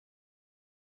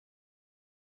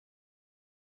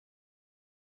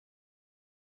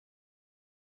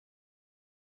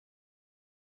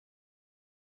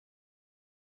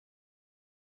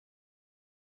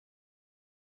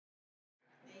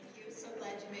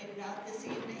out this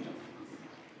evening.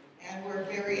 And we're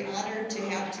very honored to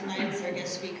have tonight as our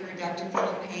guest speaker, Dr.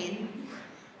 Payne.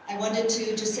 I wanted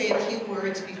to just say a few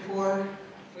words before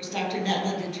first Dr.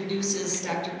 Netland introduces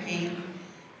Dr. Payne.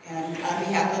 And on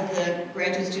behalf of the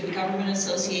Graduate Student Government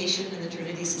Association and the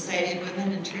Trinity Society of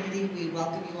Women and Trinity, we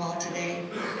welcome you all today.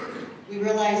 We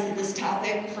realize that this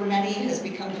topic for many has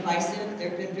become divisive. There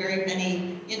have been very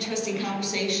many interesting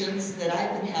conversations that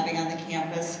I've been having on the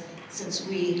campus since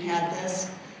we had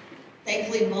this.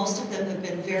 Thankfully, most of them have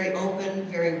been very open,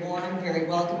 very warm, very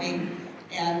welcoming,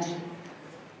 and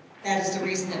that is the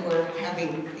reason that we're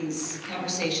having these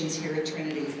conversations here at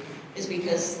Trinity, is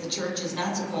because the church is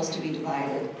not supposed to be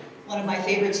divided. One of my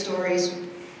favorite stories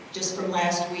just from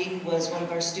last week was one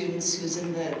of our students who's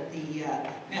in the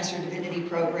Master of Divinity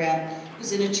program,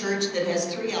 who's in a church that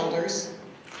has 3 elders,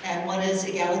 and one is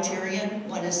egalitarian,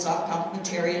 one is soft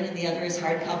complementarian, and the other is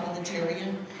hard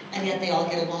complementarian, and yet they all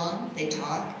get along, they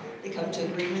talk, they come to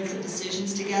agreements and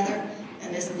decisions together,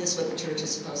 and isn't this what the church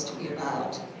is supposed to be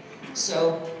about?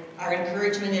 So our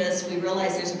encouragement is, we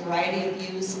realize there's a variety of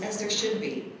views, as there should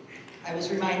be. I was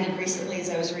reminded recently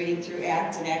as I was reading through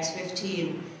Acts in Acts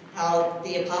 15, how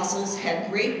the apostles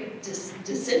had great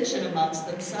dissension amongst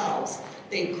themselves.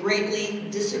 They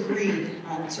greatly disagreed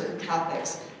on certain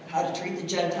topics, how to treat the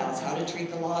Gentiles, how to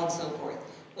treat the law, and so forth.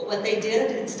 But what they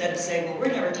did, instead of saying, well, we're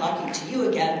never talking to you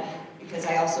again, because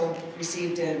I also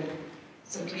received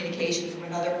some communication from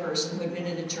another person who had been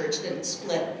in a church that had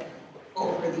split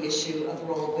over the issue of the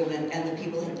role of women, and the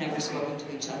people had never spoken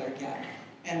to each other again.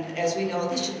 And as we know,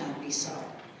 this should not be so.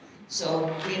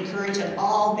 So we encourage on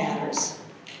all matters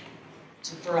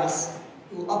for us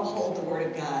who uphold the Word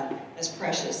of God as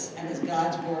precious and as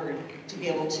God's Word to be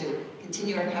able to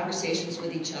continue our conversations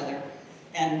with each other.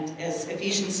 And as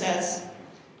Ephesians says,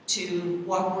 to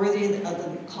walk worthy of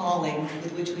the calling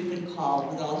with which we've been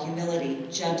called, with all humility,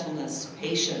 gentleness,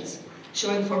 patience,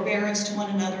 showing forbearance to one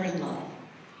another in love,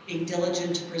 being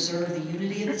diligent to preserve the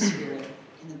unity of the Spirit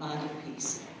in the bond of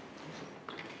peace.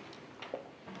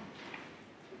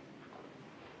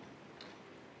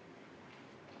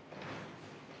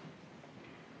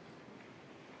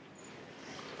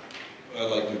 I'd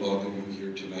like to welcome you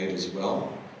here tonight as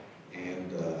well,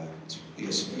 and it's be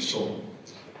a special.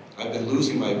 I've been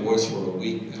losing my voice for a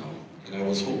week now, and I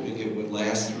was hoping it would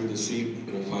last through this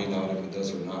evening. We'll find out if it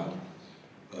does or not.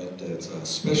 But it's a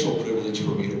special privilege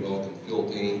for me to welcome Phil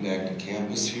Payne back to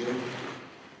campus here.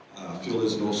 Phil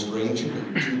is no stranger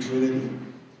to Trinity.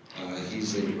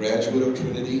 He's a graduate of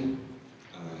Trinity,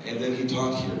 and then he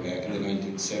taught here back in the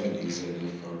 1970s, and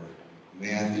if our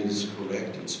math is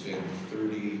correct, it's been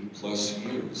 30 plus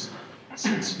years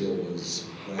since Phil was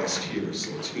last here,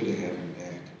 so it's good to have him back.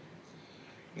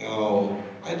 Now,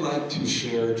 I'd like to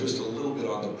share just a little bit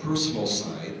on the personal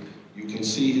side. You can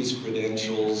see his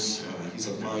credentials. He's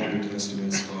a fine New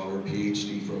Testament scholar,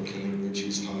 PhD from Cambridge.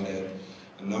 He's taught at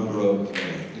a number of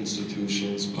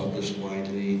institutions, published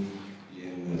widely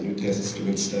in New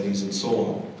Testament studies and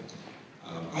so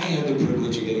on. I had the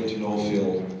privilege of getting to know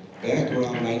Phil back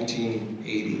around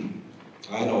 1980.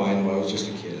 I know, I was just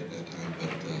a kid at that time,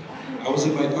 but I was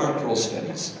in my doctoral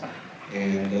studies.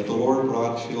 And the Lord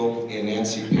brought Phil and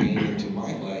Nancy Payne into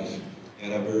my life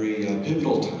at a very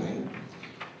pivotal time.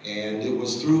 And it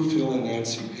was through Phil and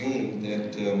Nancy Payne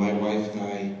that my wife and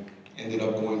I ended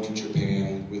up going to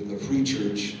Japan with the Free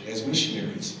Church as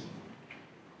missionaries.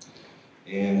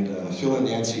 And Phil and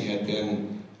Nancy had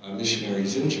been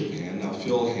missionaries in Japan. Now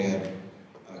Phil had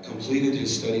completed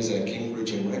his studies at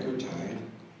Cambridge in record time,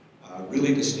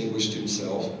 really distinguished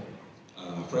himself.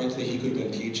 Frankly, he could have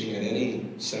been teaching at any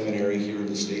seminary here in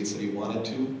the States that he wanted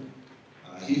to.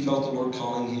 He felt the Lord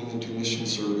calling him into mission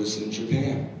service in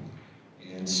Japan.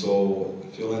 And so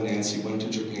Phil and Nancy went to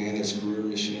Japan as career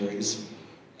missionaries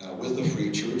with the Free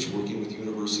Church, working with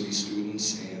university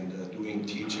students and doing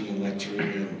teaching and lecturing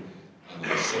in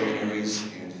seminaries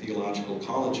and theological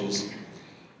colleges.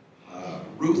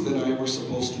 Ruth and I were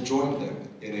supposed to join them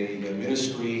in a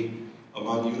ministry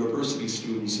among university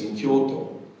students in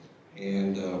Kyoto.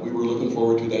 And we were looking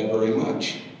forward to that very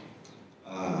much.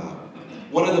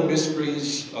 One of the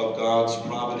mysteries of God's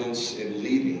providence in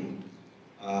leading,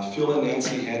 Phil and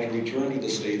Nancy had to return to the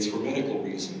States for medical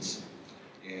reasons.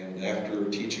 And after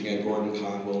teaching at Gordon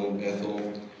Conwell in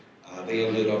Bethel, they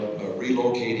ended up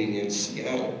relocating in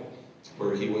Seattle,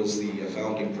 where he was the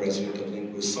founding president of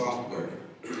Linguist Software.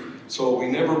 So we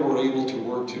never were able to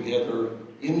work together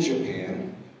in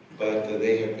Japan, but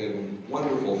they have been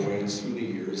wonderful friends through the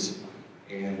years.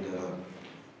 And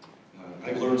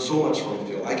I've learned so much from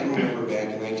Phil. I can remember back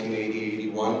in 1980,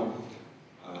 81,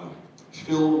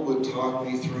 Phil would talk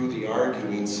me through the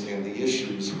arguments and the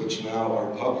issues which now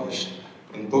are published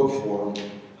in book form,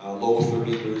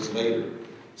 30 years later.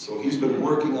 So he's been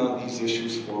working on these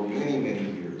issues for many,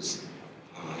 many years.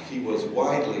 He was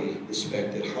widely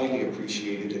respected, highly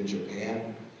appreciated in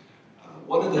Japan.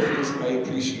 One of the things that I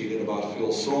appreciated about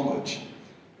Phil so much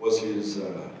was his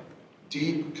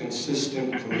deep,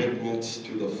 consistent commitment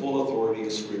to the full authority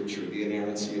of Scripture, the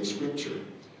inerrancy of Scripture.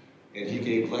 And he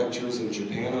gave lectures in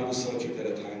Japan on the subject at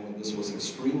a time when this was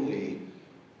extremely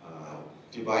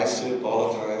divisive,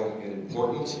 volatile, and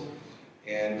important.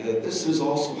 And this is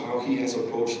also how he has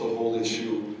approached the whole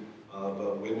issue of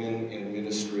women in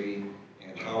ministry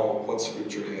and what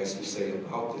Scripture has to say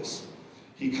about this.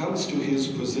 He comes to his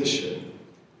position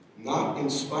not in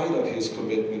spite of his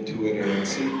commitment to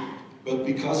inerrancy, but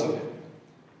because of it.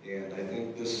 And I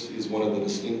think this is one of the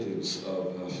distinctives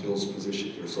of Phil's position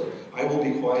here. So I will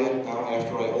be quiet now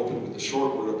after I open with a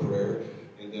short word of prayer,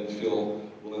 and then Phil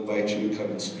will invite you to come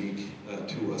and speak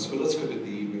to us. But let's commit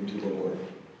the evening to the Lord.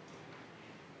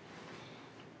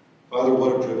 Father,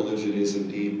 what a privilege it is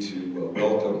indeed to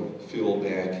welcome Phil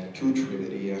back to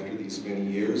Trinity after these many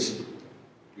years.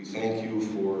 We thank you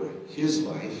for his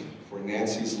life, for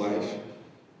Nancy's life,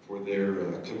 for their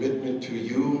commitment to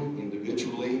you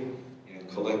individually and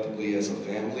collectively as a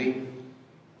family.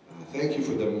 Thank you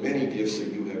for the many gifts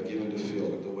that you have given to Phil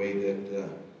and the way that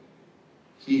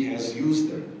he has used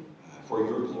them for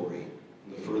your glory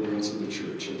and the furtherance of the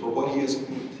church, and for what he has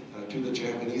meant to the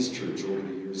Japanese church over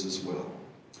the years as well.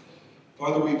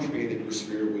 Father, we pray that your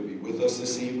Spirit would be with us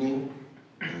this evening,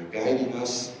 guiding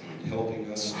us and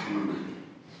helping us to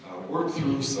work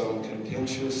through some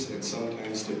contentious and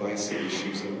sometimes divisive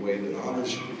issues in a way that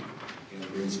honors you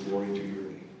and brings glory to your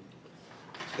name.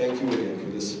 Thank you again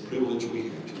for this privilege we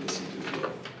have to listen to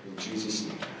Phil. In Jesus'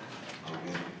 name,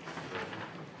 amen.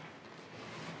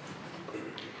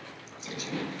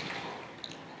 Thank you.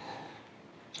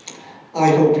 I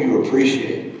hope you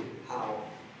appreciate how,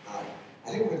 I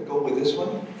think we're going to go with this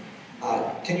one.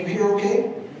 Can you hear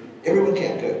okay? Everyone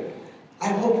can, good. I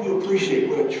hope you appreciate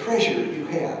what a treasure you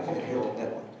have in Harold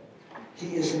Netland.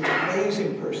 He is an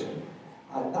amazing person,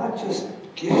 not just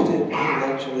gifted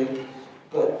intellectually,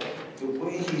 but the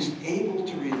way he's able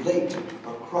to relate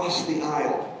across the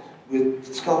aisle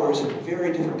with scholars in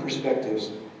very different perspectives.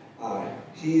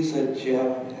 He's a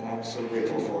gem, and I'm so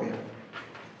grateful for him.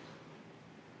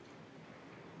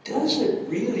 Does it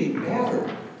really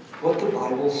matter what the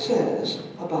Bible says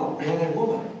about man and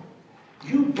woman?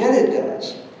 You bet it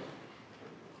does.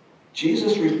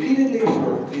 Jesus repeatedly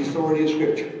affirmed the authority of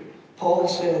Scripture. Paul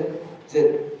said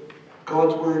that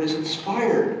God's Word is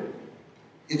inspired.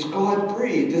 It's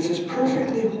God-breathed. It's His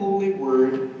perfectly holy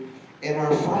Word and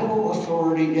our final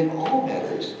authority in all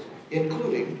matters,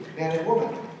 including man and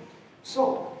woman.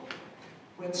 So,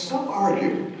 when some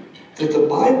argue that the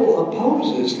Bible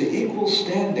opposes the equal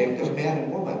standing of man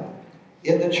and woman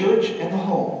in the church and the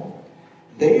home,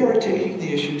 they are taking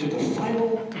the issue to the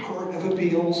final court of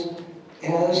appeals,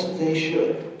 as they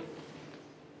should.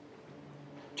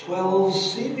 12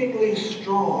 seemingly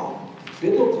strong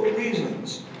biblical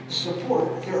reasons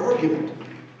support their argument.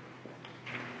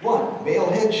 1, male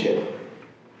headship.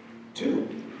 2,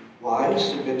 wives,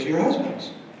 submit to your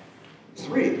husbands.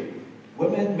 3,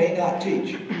 women may not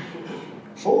teach.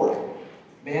 4,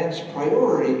 man's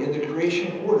priority in the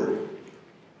creation order.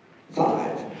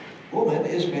 5, woman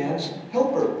is man's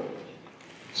helper.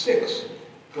 6,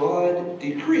 God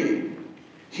decreed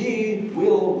He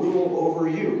will rule over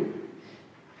you.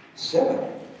 7,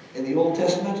 in the Old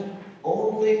Testament,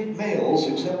 only males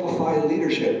exemplify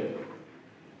leadership.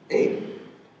 8,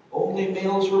 only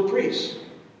males were priests.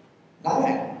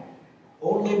 9,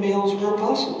 only males were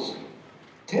apostles.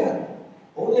 10,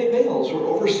 only males were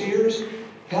overseers,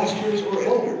 pastors, or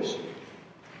elders.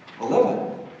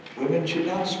 11, women should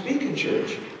not speak in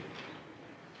church.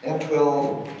 And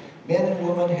 12, men and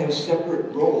women have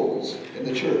separate roles in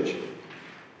the church.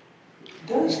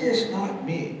 Does this not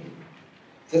mean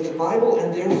that the Bible,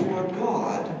 and therefore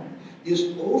God,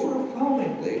 is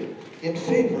overwhelmingly in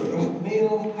favor of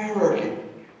male hierarchy?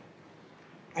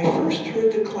 I first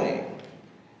heard the claim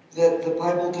that the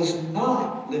Bible does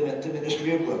not limit the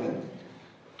ministry of women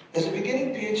as a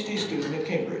beginning PhD student at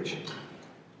Cambridge.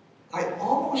 I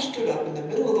almost stood up in the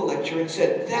middle of the lecture and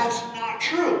said, "That's not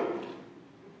true."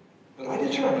 But I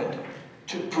determined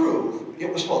to prove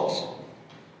it was false.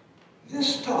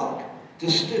 This talk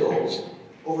distills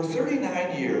over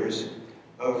 39 years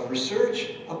of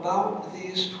research about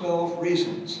these 12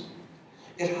 reasons.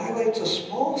 It highlights a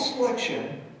small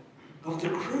selection of the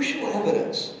crucial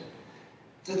evidence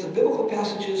that the biblical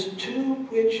passages to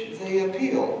which they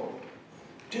appeal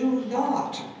do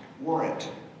not warrant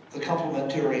the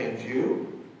complementarian view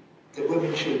that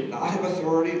women should not have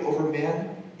authority over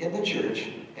men in the church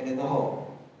and in the home.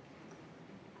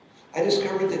 I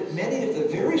discovered that many of the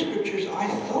very scriptures I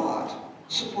thought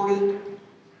supported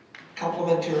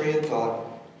complementarian thought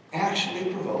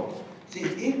actually promote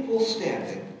the equal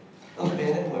standing of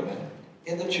men and women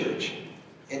in the church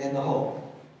and in the home.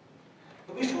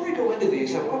 But before I go into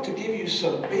these, I want to give you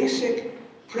some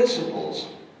basic principles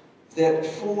that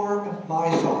form my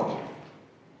thought.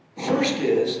 First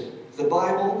is, the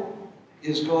Bible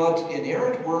is God's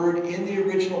inerrant word in the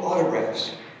original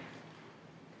autographs.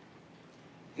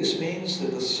 This means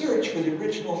that the search for the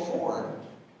original form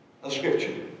of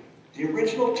Scripture, the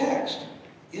original text,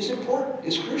 is important,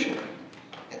 is crucial.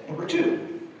 And number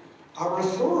two, our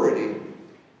authority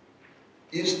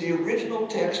is the original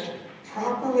text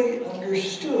properly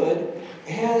understood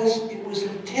as it was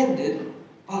intended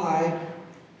by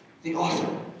the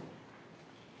author.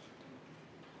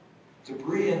 The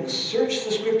Bereans searched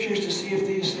the Scriptures to see if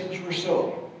these things were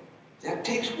so. That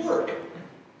takes work.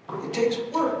 It takes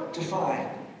work to find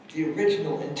the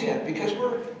original intent, because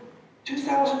we're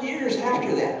 2,000 years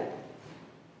after that.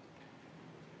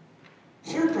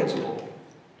 Third principle,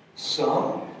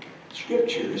 some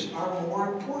scriptures are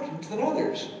more important than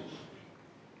others.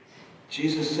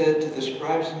 Jesus said to the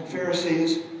scribes and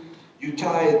Pharisees, "You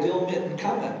tie a dill, mint, and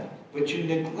cumin, but you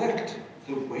neglect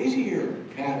the weightier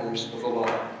matters of the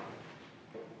law."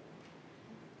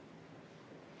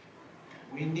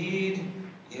 We need,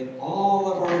 in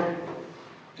all of our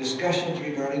discussions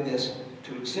regarding this,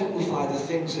 to exemplify the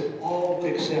things that all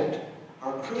would accept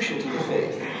are crucial to the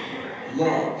faith: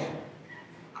 love,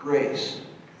 grace,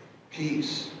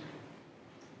 peace,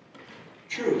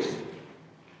 truth.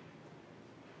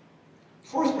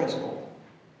 Fourth principle,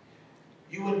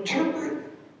 you interpret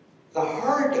the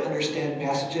hard to understand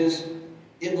passages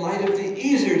in light of the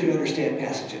easier to understand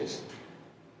passages.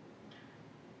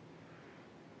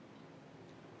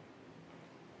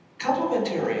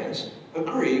 Complementarians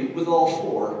agree with all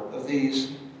four of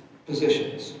these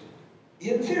positions,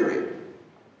 in theory.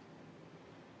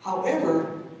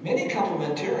 However, many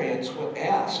complementarians, when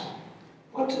asked,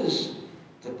 what does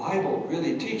the Bible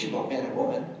really teach about man and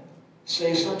woman,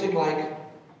 say something like,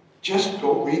 just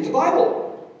go read the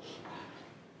Bible.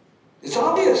 It's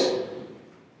obvious.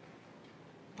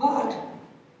 But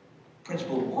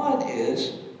principle one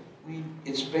is,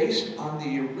 it's based on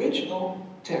the original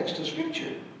text of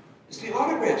Scripture. It's the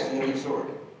autographs that have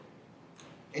authority.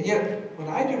 And yet, when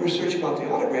I do research about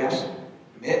the autographs,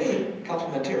 many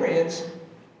complementarians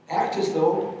act as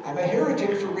though I'm a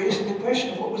heretic for raising the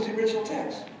question of what was the original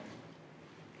text.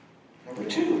 Number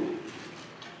two,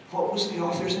 what was the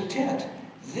author's intent?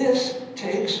 This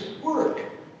takes work.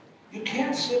 You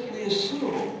can't simply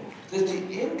assume that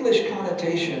the English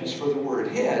connotations for the word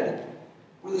head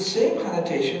were the same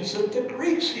connotations that the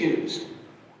Greeks used.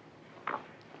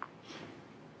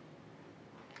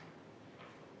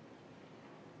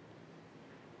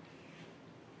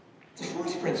 The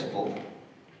fourth principle,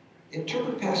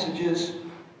 interpret passages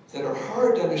that are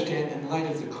hard to understand in light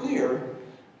of the clear,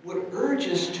 would urge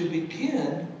us to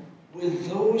begin with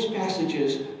those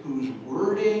passages whose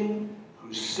wording,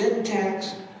 whose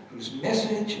syntax, whose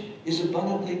message is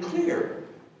abundantly clear,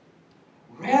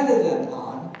 rather than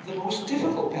on the most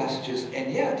difficult passages.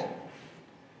 And yet,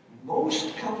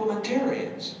 most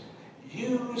complementarians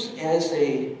use as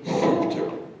a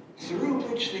filter through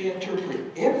which they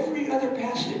interpret every other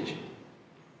passage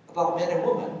about men and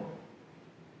woman,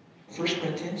 1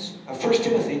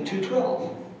 Timothy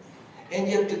 2:12. And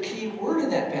yet the key word in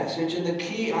that passage and the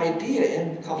key idea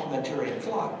in complementarian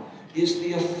thought is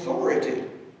the authority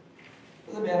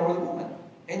of the man or the woman.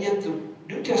 And yet the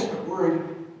New Testament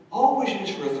word always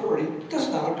used for authority does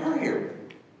not occur here.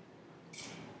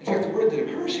 In fact, the word that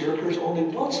occurs here occurs only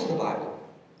once in the Bible.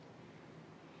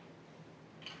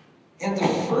 And the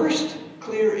first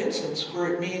clear instance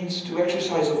where it means to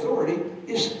exercise authority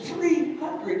is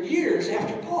 300 years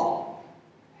after Paul.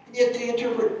 And yet they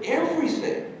interpret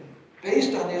everything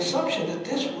based on the assumption that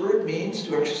this word means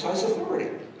to exercise authority.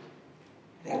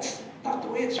 That's not the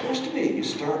way it's supposed to be. You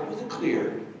start with the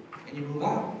clear and you move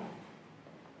out.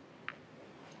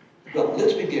 Well,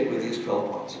 let's begin with these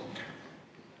 12 points.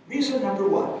 Reason number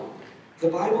one, the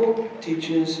Bible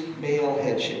teaches male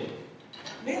headship.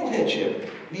 Male headship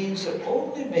means that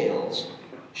only males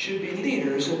should be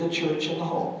leaders in the church and the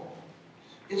home.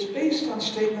 It's based on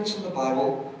statements in the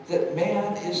Bible that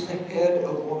man is the head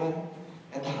of woman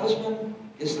and the husband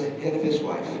is the head of his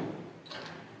wife.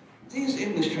 These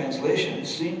English translations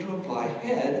seem to imply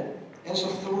head as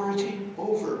authority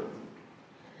over.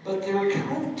 but their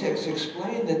contexts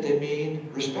explain that they mean,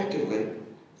 respectively,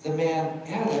 the man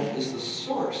Adam is the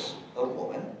source of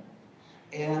woman,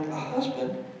 and a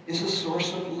husband is a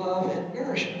source of love and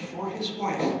nourishment for his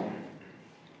wife.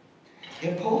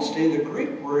 In Paul's day, the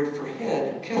Greek word for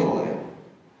head, kephale,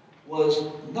 was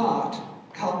not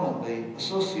commonly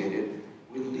associated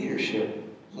with leadership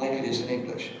like it is in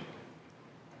English.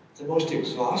 The most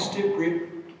exhaustive Greek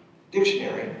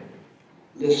dictionary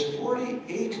lists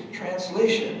 48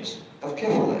 translations of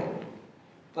kephale,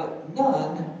 but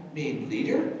none mean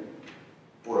leader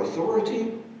or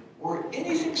authority or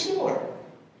anything similar.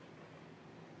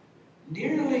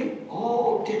 Nearly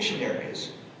all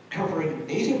dictionaries covering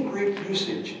native Greek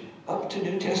usage up to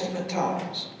New Testament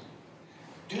times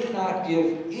do not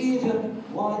give even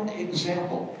one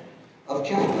example of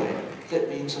kephale that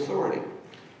means authority.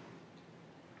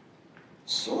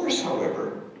 Source,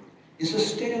 however, is a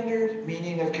standard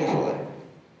meaning of kephale.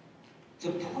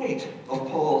 The point of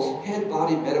Paul's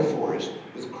head-body metaphors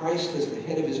with Christ as the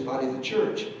head of his body, the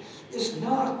church, is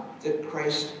not that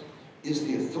Christ is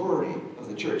the authority of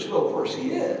the church. Well, of course,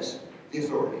 he is the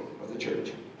authority of the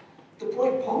church. The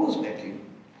point Paul is making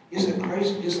is that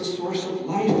Christ is the source of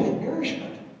life and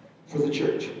nourishment for the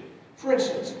church. For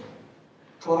instance,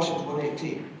 Colossians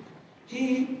 1:18.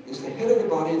 He is the head of the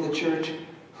body of the church,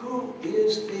 who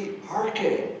is the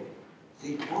arche,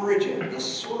 the origin, the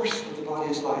source of the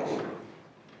body's life.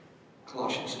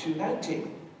 Colossians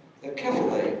 2:19. The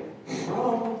kephale,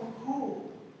 from whom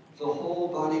the whole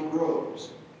body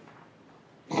grows.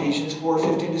 Ephesians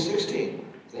 4:15-16.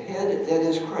 The head, that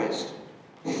is Christ,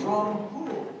 from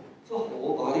whom the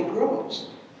whole body grows.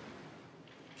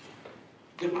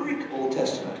 The Greek Old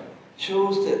Testament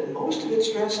shows that most of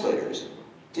its translators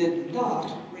did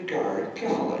not regard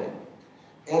kephale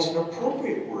as an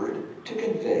appropriate word to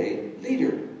convey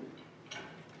leader.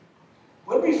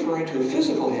 When referring to a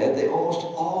physical head, they almost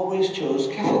always chose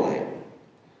kephale,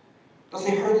 but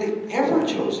they hardly ever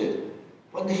chose it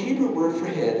when the Hebrew word for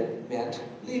head meant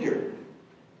leader.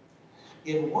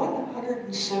 In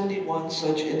 171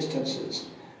 such instances,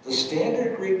 the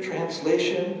standard Greek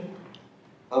translation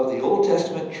of the Old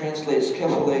Testament translates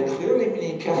kephale, clearly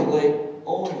meaning kephale,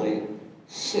 only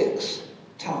 6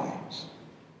 times.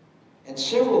 And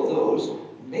several of those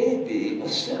may be a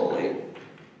simile,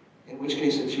 in which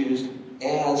case it's used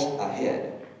as a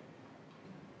head.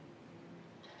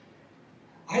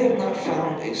 I have not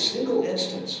found a single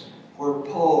instance where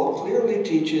Paul clearly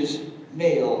teaches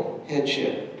male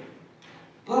headship,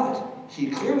 but he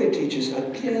clearly teaches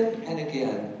again and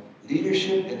again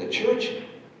leadership in the church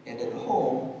and in the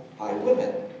home by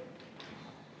women.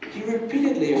 He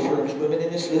repeatedly affirms women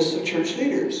in his list of church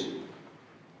leaders.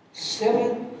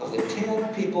 7 of the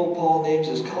 10 people Paul names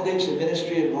as colleagues in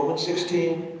ministry in Romans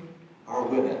 16 are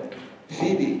women.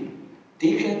 Phoebe,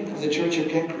 deacon of the church of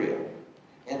Kencrea,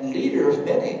 and leader of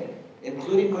many,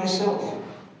 including myself.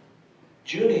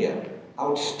 Junia,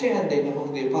 outstanding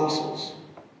among the apostles.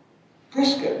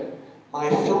 Prisca, my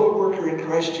fellow worker in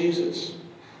Christ Jesus.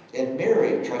 And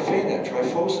Mary, Tryphena,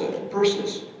 Tryphosa, and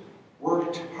Persis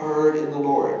worked hard in the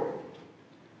Lord.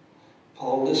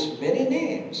 Paul lists many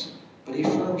names, but he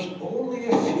affirms only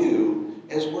a few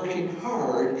as working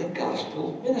hard in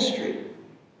gospel ministry.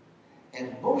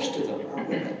 And most of them are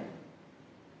women.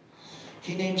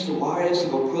 He names the wives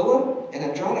of Aquila and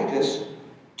Andronicus,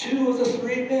 2 of the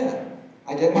 3 men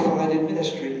identified in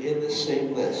ministry in this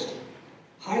same list,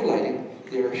 highlighting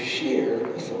their shared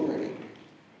authority.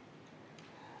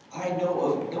 I know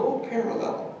of no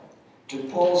parallel to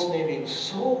Paul's naming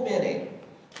so many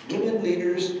women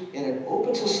leaders in an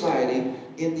open society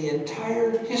in the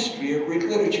entire history of Greek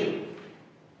literature.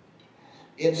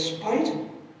 In spite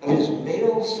of his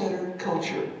male-centered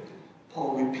culture,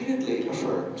 Paul repeatedly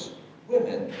affirms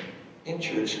women in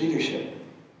church leadership.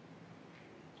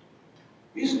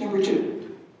 Reason number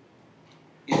 2.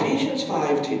 Ephesians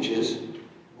 5 teaches,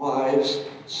 wives,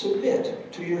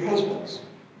 submit to your husbands.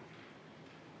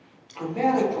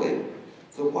 Grammatically,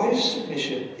 the wife's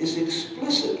submission is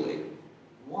explicitly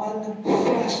one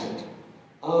facet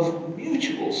of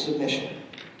mutual submission.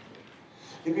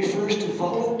 It refers to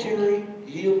voluntary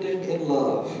yielding in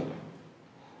love.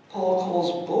 Paul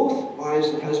calls both wives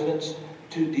and husbands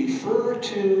to defer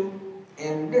to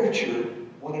and nurture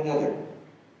one another.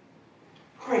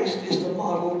 Christ is the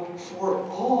model for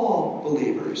all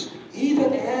believers,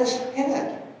 even as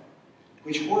head,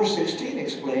 which 4:16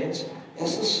 explains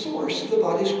as the source of the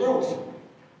body's growth.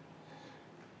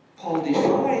 Paul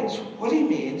defines what he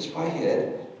means by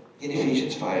head in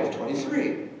Ephesians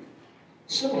 5:23,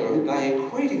 similarly by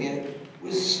equating it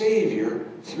with Savior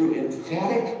through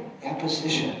emphatic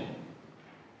apposition.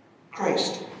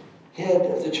 Christ, head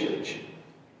of the church.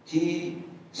 He,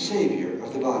 Savior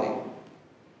of the body.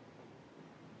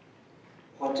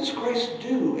 What does Christ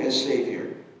do as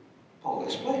Savior? Paul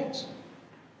explains.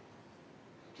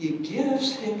 He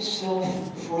gives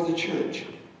himself for the church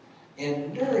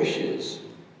and nourishes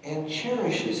and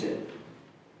cherishes it.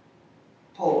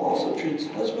 Paul also treats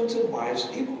husbands and wives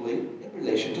equally in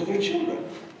relation to their children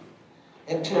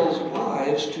and tells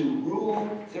wives to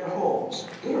rule their homes,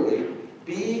 literally,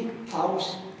 be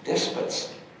house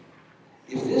despots.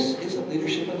 If this isn't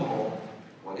leadership in the home,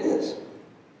 what is?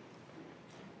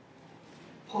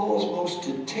 Paul's most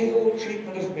detailed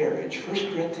treatment of marriage,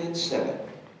 1 Corinthians 7,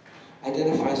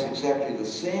 identifies exactly the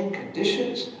same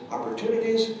conditions,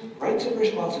 opportunities, rights, and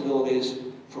responsibilities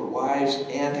for wives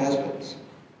and husbands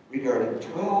regarding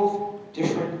 12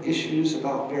 different issues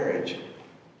about marriage,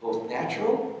 both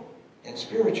natural and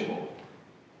spiritual.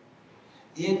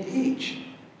 In each,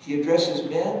 he addresses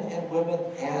men and women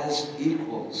as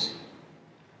equals.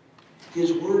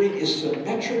 His wording is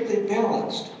symmetrically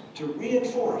balanced to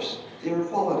reinforce their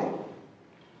equality.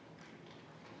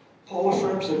 Paul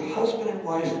affirms that husband and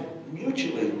wife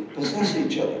mutually possess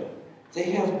each other. They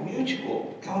have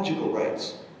mutual conjugal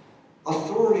rights,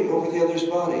 authority over the other's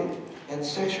body, and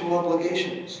sexual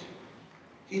obligations.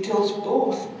 He tells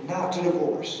both not to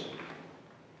divorce.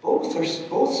 Both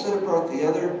set apart the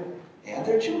other and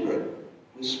their children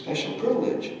with special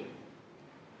privilege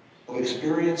of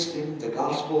experiencing the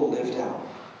gospel lived out.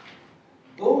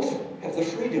 Both have the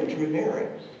freedom to remarry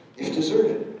if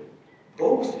deserted.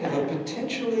 Both have a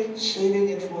potentially saving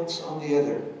influence on the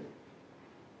other.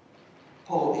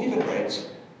 Paul even writes,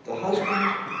 the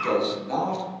husband does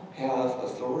not have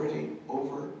authority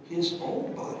over his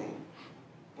own body,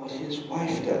 but his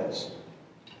wife does.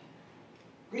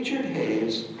 Richard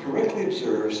Hayes correctly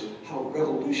observes how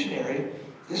revolutionary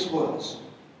this was.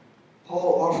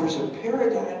 Paul offers a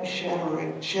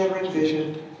paradigm-shattering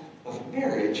vision of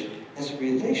marriage as a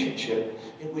relationship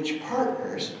in which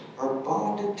partners are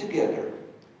bonded together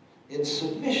in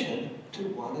submission to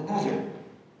one another.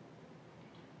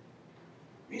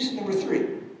 Reason number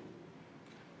 3.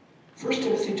 1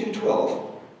 Timothy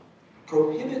 2:12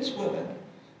 prohibits women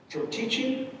from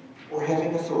teaching or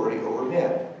having authority over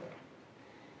men.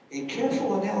 A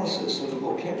careful analysis of the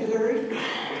vocabulary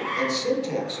and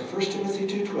syntax of 1 Timothy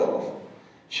 2:12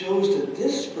 shows that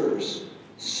this verse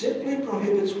simply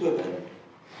prohibits women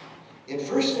in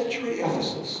first century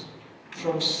Ephesus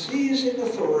from seizing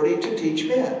authority to teach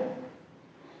men.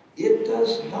 It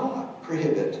does not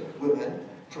prohibit women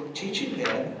from teaching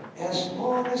men as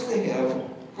long as they have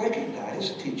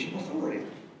recognized teaching authority,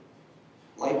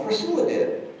 like Priscilla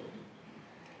did.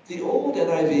 The old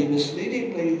NIV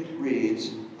misleadingly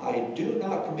reads, I do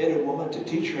not permit a woman to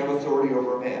teach or have authority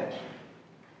over a man.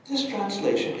 This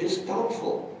translation is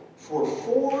doubtful for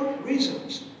 4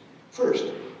 reasons. First,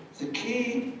 the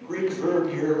key Greek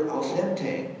verb here,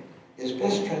 authentein, is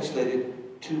best translated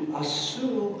to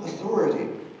assume authority.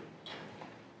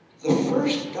 The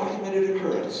first documented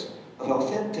occurrence of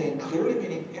authentein clearly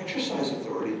meaning exercise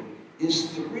authority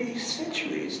is 3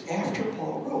 centuries after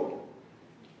Paul wrote.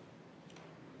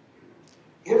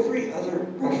 Every other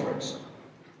reference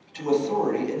to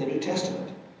authority in the New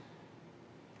Testament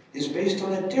is based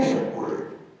on a different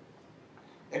word,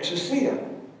 exousia.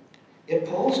 In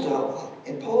Paul's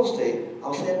day,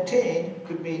 authentein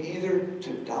could mean either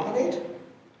to dominate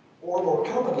or, more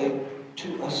commonly,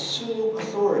 to assume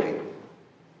authority.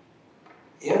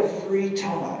 Every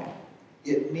time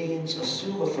it means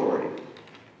assume authority.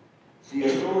 The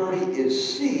authority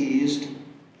is seized,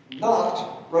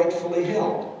 not rightfully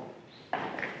held.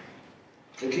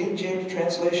 The King James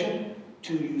translation,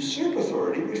 to usurp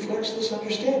authority, reflects this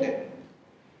understanding.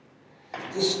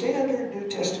 The Standard New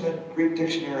Testament Greek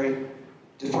dictionary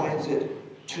defines it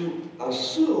to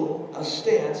assume a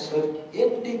stance of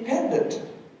independent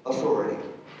authority.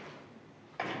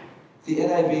 The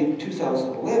NIV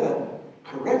 2011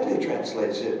 correctly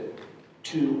translates it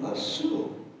to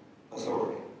assume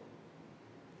authority.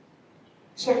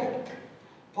 Second,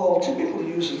 Paul typically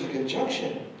uses the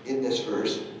conjunction in this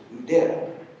verse, udeh,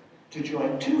 to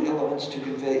join 2 elements to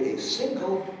convey a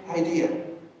single idea.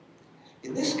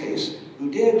 In this case,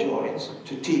 udeh joins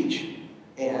to teach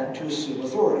and to assume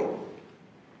authority.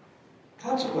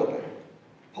 Consequently,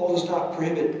 Paul does not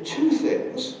prohibit 2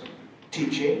 things,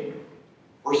 teaching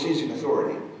or seizing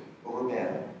authority over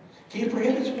men. He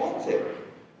prohibits 1 thing,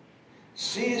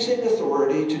 seizing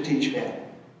authority to teach men.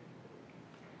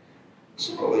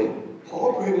 Similarly,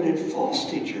 Paul prohibited false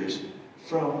teachers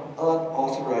from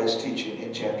unauthorized teaching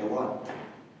in chapter 1.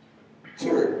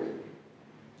 Third,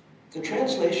 the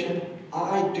translation,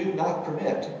 I do not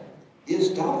permit, is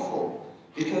doubtful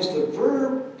because the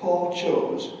verb Paul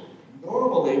chose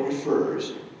normally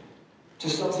refers to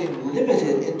something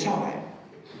limited in time,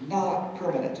 not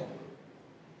permanent.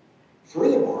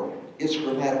 Furthermore, its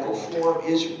grammatical form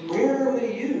is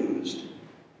rarely used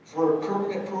for a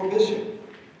permanent prohibition,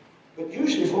 but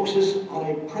usually focuses on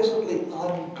a presently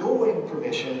ongoing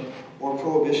permission or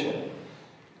prohibition.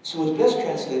 So it's best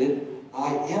translated,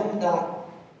 I am not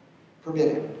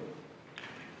permitting.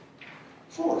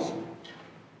 Fourth,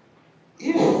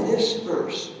 if this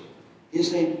verse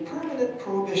is a permanent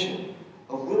prohibition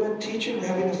of women teaching or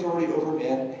having authority over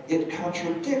men, it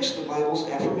contradicts the Bible's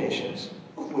affirmations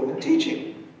of women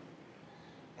teaching.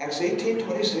 Acts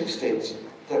 18:26 states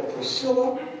that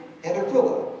Priscilla and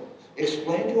Aquila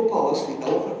explained to Apollos, the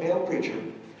eloquent male preacher,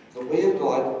 the way of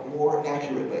God more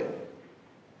accurately.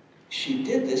 She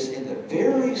did this in the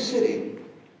very city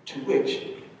to which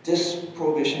this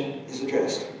prohibition is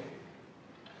addressed,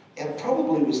 and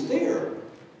probably was there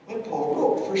when Paul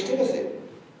wrote 1 Timothy,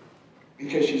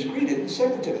 because she's greeted in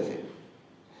 2 Timothy.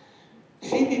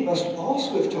 Phoebe must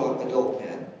also have taught adult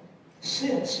men,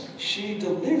 since she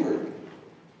delivered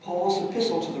Paul's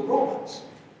epistle to the Romans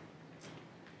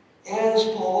as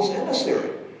Paul's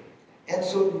emissary, and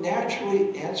so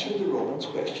naturally answered the Romans'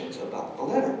 questions about the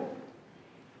letter.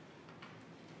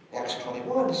 Acts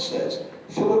 21 says,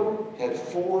 Philip had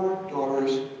 4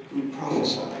 daughters who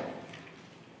prophesied.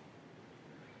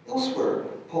 Elsewhere,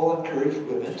 Paul encouraged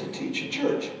women to teach in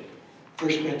church.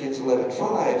 1 Corinthians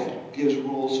 11:5 gives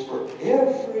rules for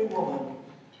every woman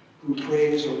who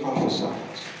prays or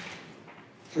prophesies.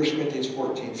 1 Corinthians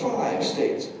 14:5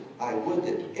 states, I would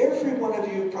that every one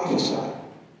of you prophesy.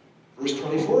 Verse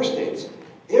 24 states,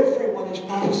 everyone is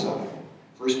prophesying.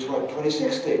 Verse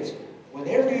 26 states,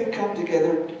 whenever you come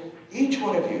together, each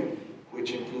one of you,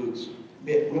 which includes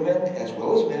women as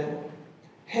well as men,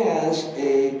 has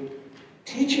a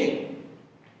teaching.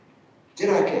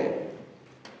 Didache.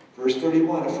 Verse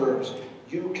 31 affirms,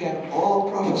 you can all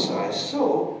prophesy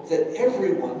so that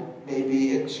everyone may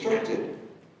be instructed.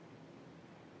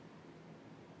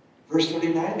 Verse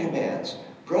 39 commands,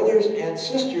 brothers and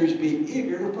sisters, be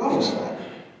eager to prophesy.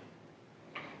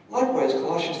 Likewise,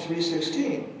 Colossians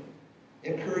 3:16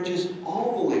 encourages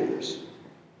all believers,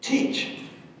 teach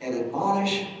and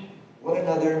admonish one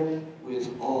another with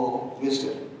all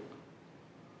wisdom.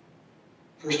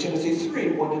 1 Timothy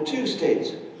 3:1-2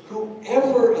 states,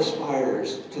 whoever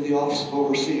aspires to the office of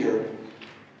overseer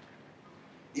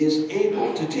is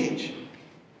able to teach.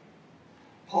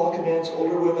 Paul commands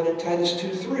older women in Titus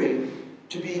 2:3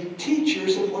 to be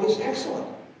teachers of what is excellent.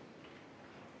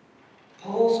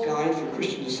 Paul's guide for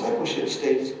Christian discipleship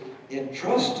states,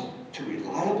 entrust to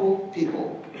reliable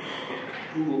people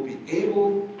who will be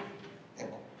able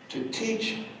to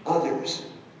teach others,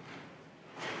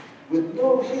 with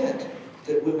no hint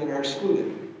that women are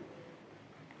excluded.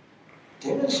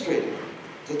 Demonstrating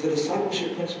that the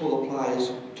discipleship principle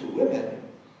applies to women,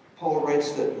 Paul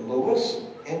writes that Lois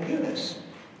and Eunice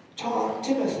taught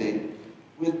Timothy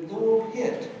with no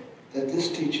hint that this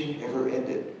teaching ever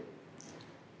ended.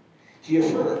 He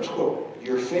affirms, quote,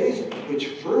 your faith, which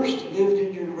first lived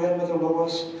in your grandmother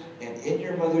Lois and in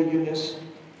your mother Eunice,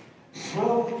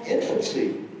 from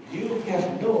infancy you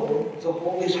have known the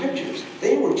Holy Scriptures.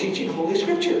 They were teaching Holy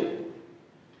Scripture.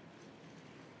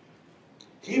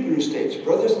 Hebrews states,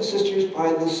 brothers and sisters,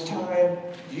 by this time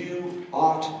you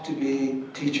ought to be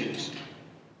teachers.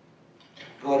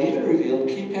 God even revealed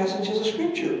key passages of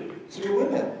Scripture through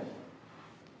women.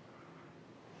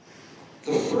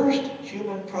 The first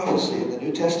human prophecy in the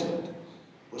New Testament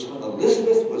was when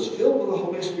Elizabeth was filled with the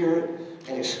Holy Spirit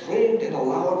and exclaimed in a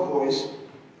loud voice,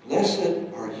 blessed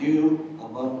are you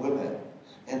among women,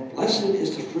 and blessed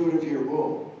is the fruit of your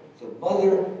womb, the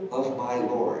mother of my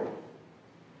Lord.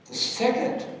 The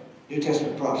second New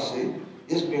Testament prophecy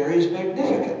is Mary's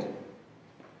Magnificat,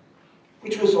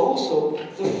 which was also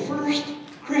the first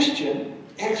Christian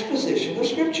exposition of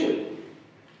Scripture.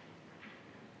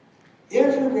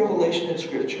 Every revelation in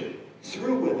Scripture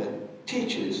through women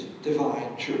teaches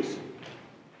divine truth.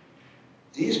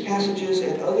 These passages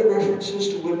and other references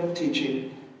to women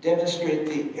teaching demonstrate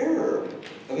the error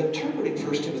of interpreting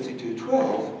 1 Timothy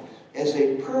 2:12 as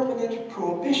a permanent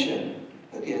prohibition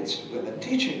against women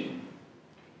teaching.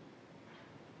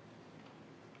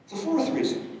 The fourth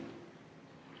reason,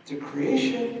 the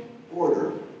creation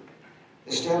order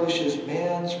establishes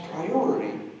man's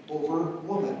priority over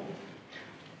woman.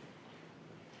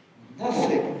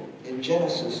 Nothing in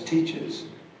Genesis teaches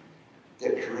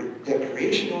that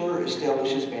creation order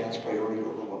establishes man's priority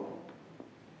over woman.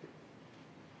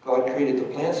 God created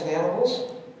the plants and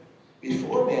animals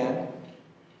before man,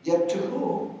 yet to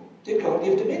whom did God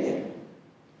give dominion?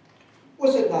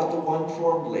 Was it not the one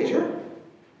formed later?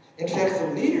 In fact, the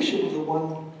leadership of the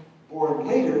one born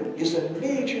later is a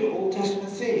major Old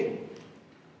Testament theme.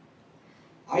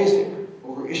 Isaac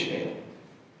over Ishmael,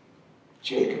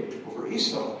 Jacob over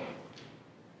Esau,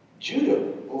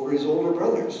 Judah over his older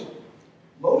brothers,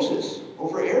 Moses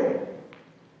over Aaron,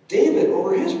 David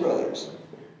over his brothers,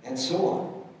 and so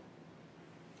on.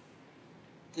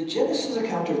 The Genesis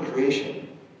account of creation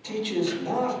teaches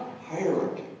not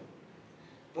hierarchy,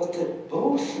 but that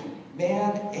both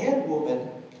man and woman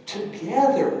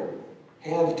together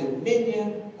have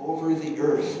dominion over the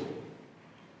earth.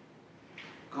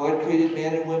 God created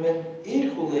man and women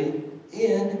equally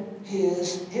in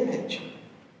his image.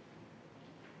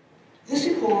 This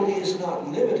equality is not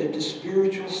limited to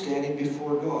spiritual standing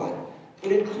before God,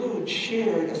 but includes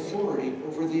shared authority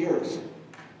over the earth.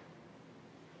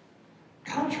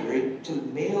 Contrary to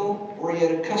the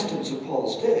male-oriented customs of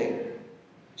Paul's day,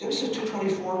 Genesis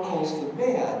 2:24 calls the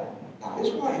man, not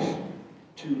his wife,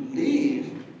 to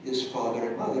leave his father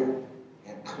and mother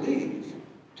and cleave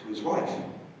to his wife.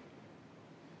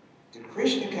 The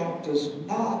creation account does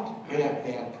not grant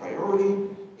man priority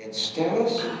in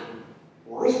status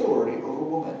or authority over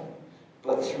woman,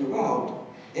 but throughout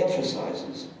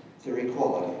emphasizes their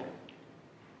equality.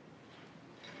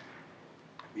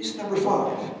 Reason number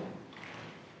 5.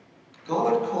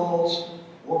 God calls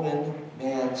woman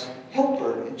man's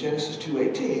helper in Genesis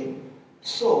 2:18,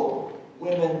 so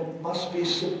women must be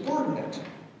subordinate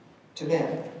to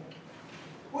men.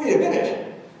 Wait a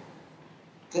minute.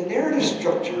 The narrative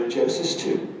structure of Genesis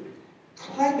 2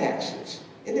 climaxes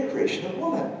in the creation of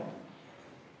woman,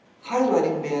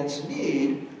 highlighting man's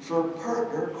need for a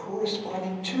partner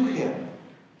corresponding to him.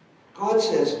 God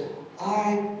says,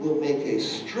 I will make a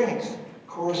strength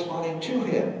corresponding to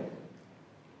him.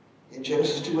 In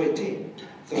Genesis 2:18,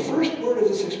 the first word of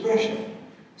this expression,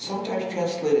 sometimes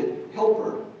translated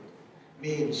helper,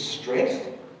 means strength,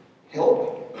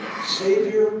 help,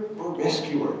 savior, or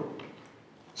rescuer.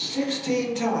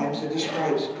 16 times it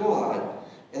describes God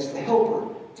as the helper,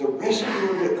 the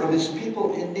rescuer of his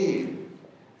people in need,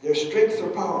 their strength or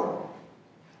power.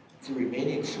 The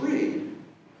remaining 3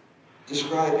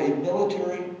 describe a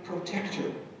military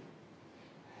protector.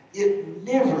 It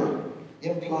never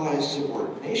implies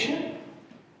subordination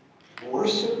or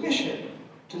submission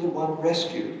to the one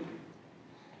rescued.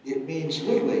 It means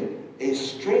literally a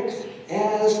strength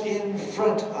as in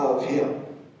front of him,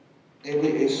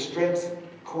 namely a strength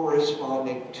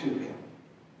corresponding to him.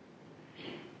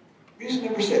 Reason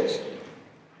number 6.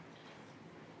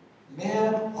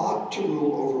 Man ought to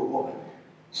rule over woman,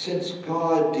 since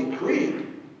God decreed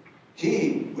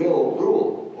he will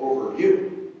rule over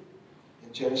you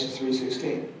in Genesis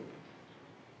 3:16.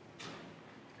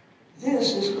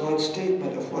 This is God's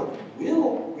statement of what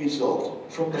will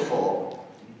result from the fall,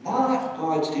 not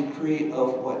God's decree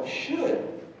of what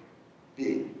should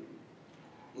be.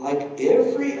 Like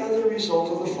every other result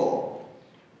of the fall,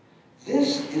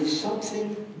 this is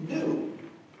something new,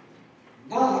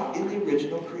 not in the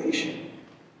original creation.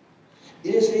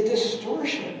 It is a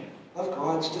distortion of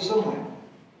God's design.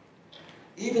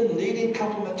 Even leading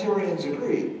complementarians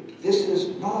agree this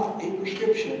is not a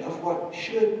prescription of what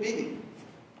should be.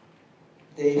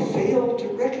 They fail to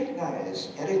recognize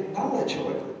and acknowledge,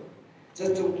 however,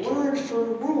 that the word for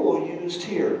rule used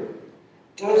here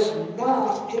does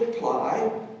not imply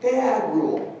bad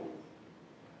rule.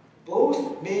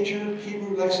 Both major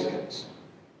Hebrew lexicons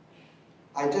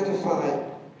identify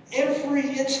every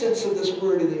instance of this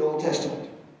word in the Old Testament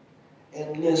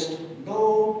and list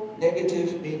no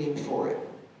negative meaning for it.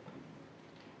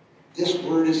 This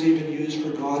word is even used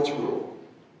for God's rule.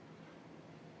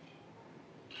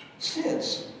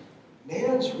 Since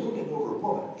man's ruling over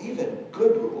woman, even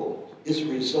good rule, is a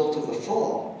result of the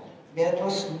fall, man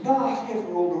must not have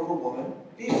ruled over woman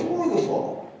before the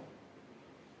fall.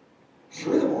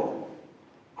 Furthermore,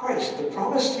 Christ, the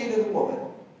promised seed of the woman,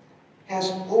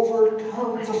 has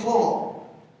overcome the fall.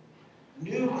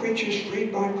 New creatures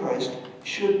freed by Christ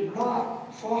should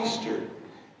not foster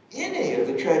any of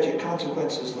the tragic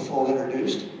consequences the fall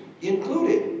introduced,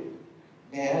 including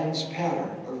man's pattern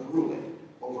of ruling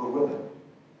over women.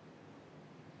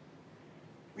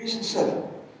 Reason 7.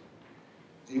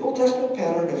 The Old Testament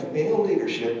pattern of male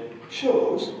leadership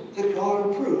shows that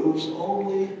God approves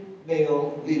only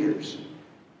male leaders.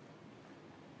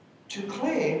 To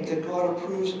claim that God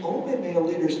approves only male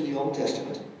leaders in the Old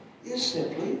Testament is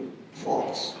simply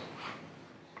false.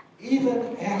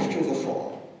 Even after the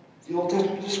fall, the Old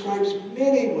Testament describes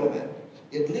many women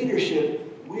in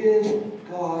leadership with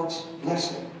God's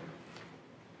blessing.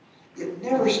 It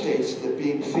never states that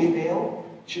being female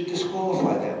should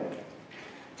disqualify them.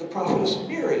 The prophetess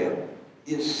Miriam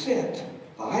is sent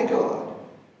by God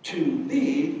to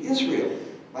lead Israel.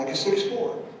 Micah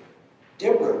 6:4.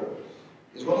 Deborah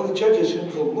is one of the judges whom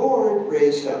the Lord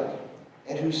raised up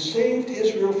and who saved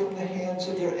Israel from the hands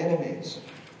of their enemies.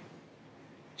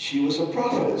 She was a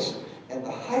prophetess and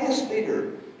the highest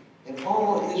leader in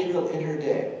all Israel in her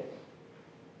day.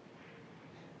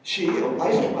 She, a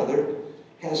wife and mother,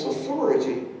 has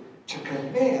authority to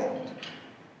command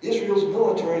Israel's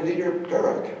military leader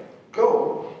Barak,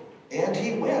 "Go," and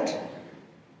he went.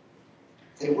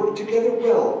 They worked together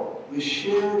well with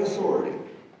shared authority.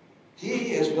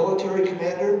 He as military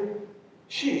commander,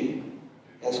 she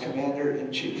as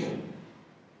commander-in-chief.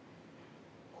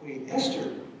 Queen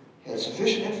Esther had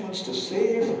sufficient influence to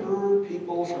save her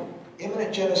people from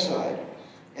imminent genocide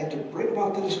and to bring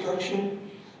about the destruction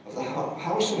of the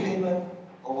house of Haman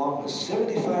along with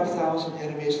 75,000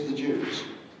 enemies of the Jews.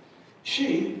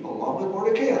 She, along with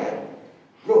Mordecai,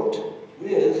 wrote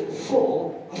with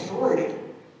full authority.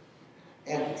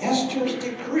 And Esther's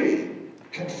decree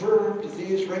confirmed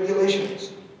these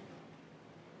regulations.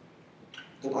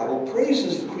 The Bible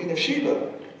praises the Queen of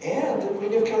Sheba and the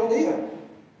Queen of Chaldea.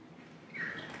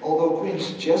 Although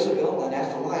Queens Jezebel and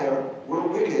Athaliah were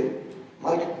wicked,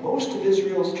 like most of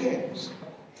Israel's kings,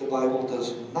 the Bible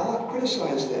does not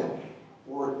criticize them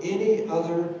or any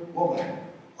other woman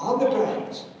on the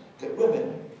grounds that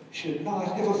women should not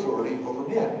have authority over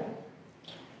men.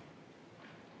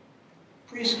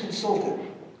 Priests consulted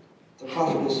the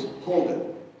prophetess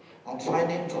Huldah on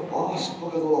finding the lost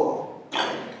book of the law.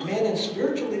 Men in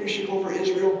spiritual leadership over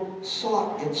Israel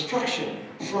sought instruction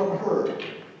from her.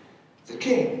 The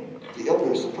king, the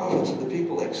elders, the prophets, and the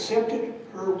people accepted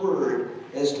her word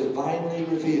as divinely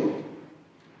revealed.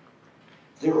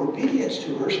 Their obedience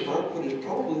to her sparked what is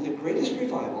probably the greatest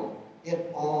revival in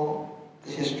all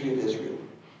the history of Israel.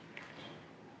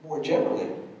 More generally,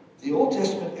 the Old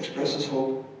Testament expresses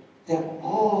hope that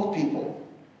all people,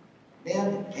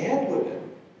 men and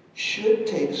women, should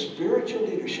take spiritual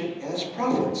leadership as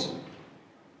prophets.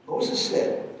 Moses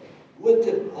said, "Would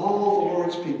that all the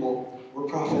Lord's people were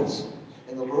prophets,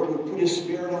 and the Lord would put his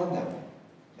spirit on them."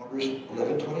 Numbers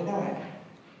 11:29.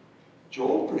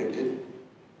 Joel predicted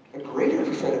a greater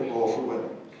prophetic role for women.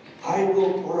 "I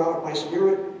will pour out my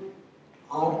spirit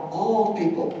on all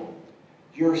people.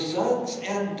 Your sons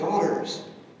and daughters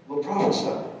will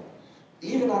prophesy,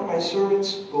 even on my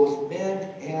servants, both men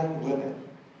and women.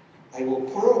 I will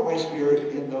pour out my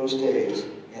spirit in those days,"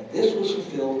 and this was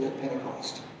fulfilled at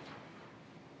Pentecost.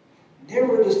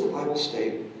 Never does the Bible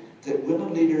state that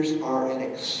women leaders are an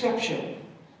exception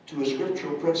to a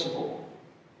scriptural principle.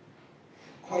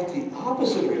 Quite the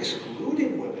opposite of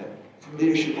excluding women from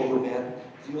leadership over men,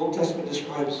 the Old Testament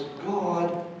describes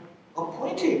God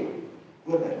appointing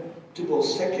women to both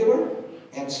secular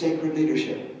and sacred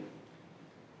leadership.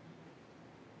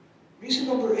 Reason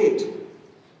number 8.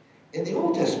 In the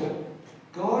Old Testament,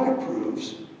 God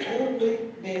approves only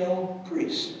male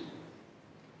priests.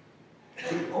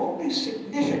 The only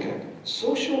significant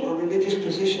social or religious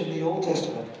position in the Old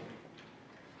Testament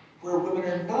where women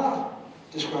are not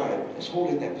described as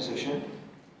holding that position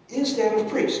is that of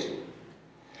priest.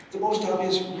 The most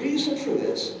obvious reason for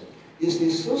this is the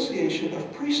association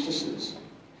of priestesses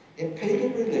in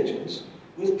pagan religions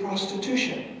with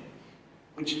prostitution,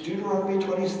 which Deuteronomy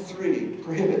 23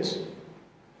 prohibits.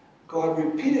 God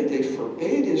repeatedly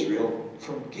forbade Israel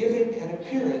from giving an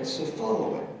appearance of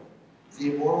following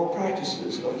the immoral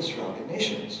practices of the surrounding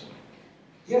nations.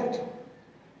 Yet,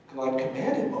 God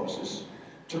commanded Moses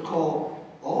to call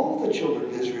all the children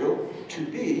of Israel to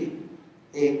be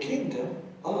a kingdom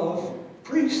of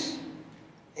priests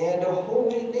and a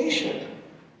holy nation.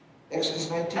 Exodus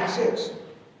 19:6.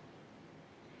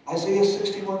 Isaiah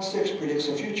 61:6 predicts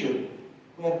a future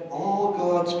when all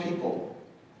God's people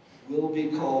will be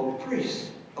called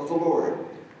priests of the Lord.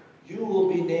 You will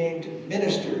be named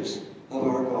ministers of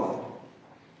our God.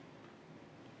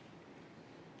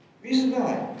 Reason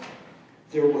 9.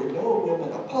 There were no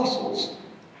women apostles,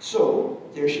 so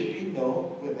there should be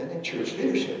no women in church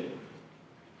leadership.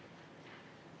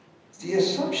 The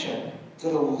assumption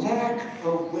that a lack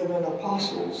of women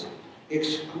apostles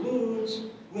excludes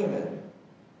women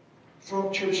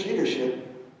from church leadership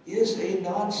is a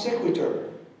non sequitur.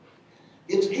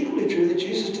 It's equally true that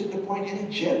Jesus didn't appoint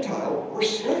any Gentile or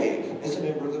slave as a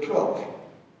member of the 12.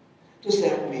 Does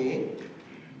that mean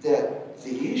that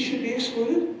these should be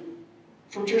excluded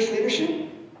from church leadership?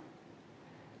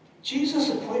 Jesus'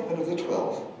 appointment of the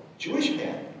 12 Jewish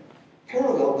men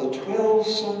paralleled the 12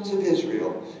 sons of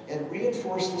Israel and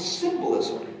reinforced the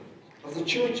symbolism of the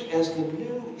church as the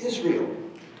new Israel.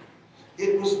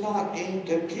 It was not aimed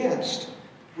against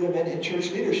women in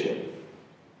church leadership.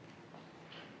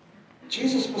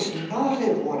 Jesus must not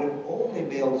have wanted only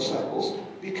male disciples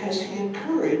because he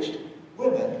encouraged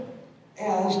women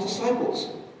as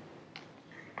disciples.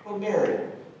 When Mary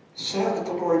sat at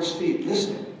the Lord's feet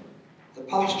listening, the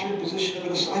posture and position of a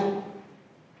disciple,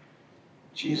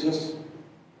 Jesus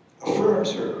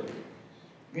affirms her.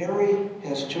 Mary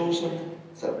has chosen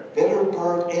the better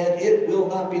part, and it will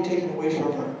not be taken away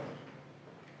from her.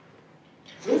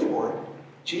 Furthermore,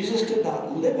 Jesus did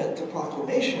not limit the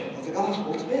proclamation of the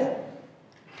gospel to men.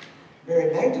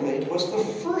 Mary Magdalene was the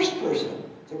first person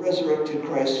the resurrected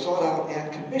Christ sought out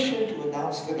and commissioned to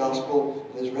announce the gospel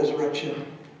of his resurrection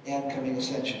and coming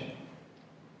ascension.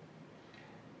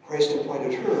 Christ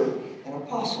appointed her an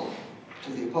apostle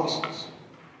to the apostles.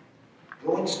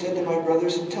 Go instead to my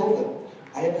brothers and tell them,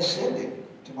 I am ascending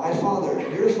to my Father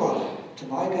and your Father, to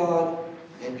my God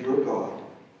and your God.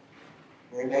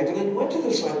 Mary Magdalene went to the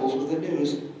disciples with the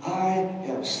news, I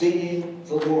have seen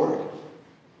the Lord.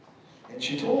 And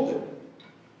she told them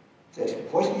that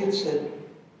what he had said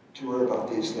to her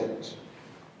about these things.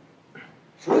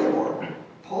 Furthermore,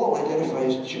 Paul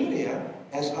identifies Junia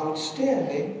as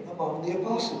outstanding among the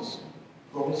apostles.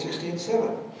 Romans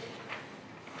 16:7.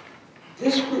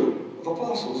 This group of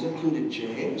apostles included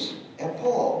James and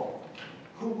Paul,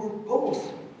 who were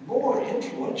both more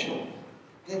influential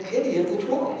than any of the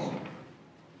 12.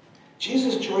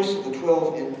 Jesus' choice of the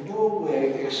 12 in no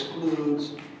way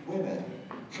excludes women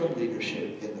from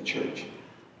leadership in the church.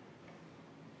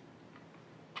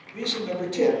 Reason number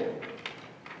 10.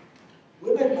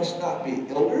 Women must not be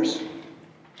elders,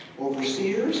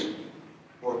 overseers,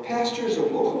 or pastors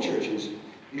of local churches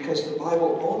because the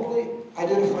Bible only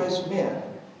identifies men,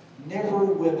 never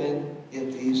women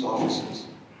in these offices.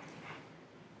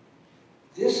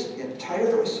 This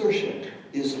entire assertion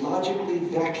is logically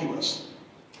vacuous.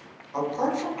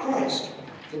 Apart from Christ,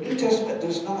 the New Testament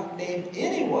does not name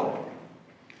anyone,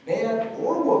 man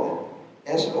or woman,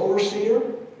 as an overseer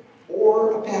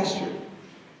or a pastor.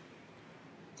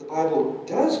 The Bible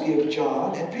does give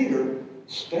John and Peter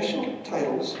special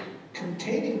titles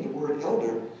containing the word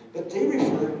elder, but they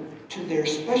refer to their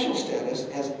special status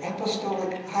as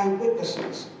apostolic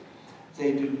eyewitnesses.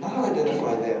 They do not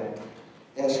identify them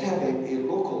as having a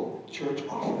local church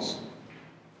office.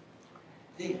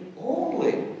 The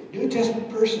only New Testament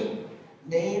person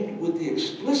named with the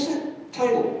explicit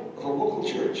title of a local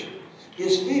church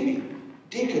is Phoebe,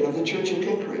 deacon of the church of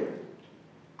Cenchrea.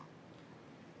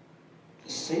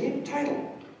 The same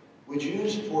title was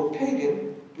used for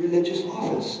pagan religious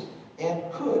office and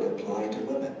could apply to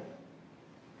women.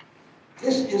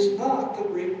 This is not the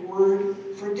Greek word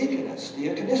for deaconess,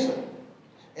 diakonissa,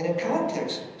 and in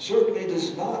context certainly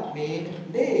does not mean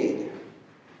maid.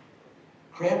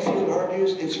 Cranfield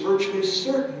argues it's virtually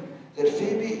certain that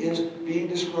Phoebe is being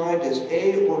described as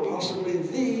a or possibly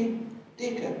the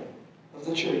deacon of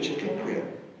the church of Cenchrea.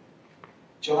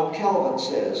 John Calvin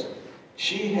says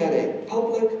she had a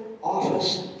public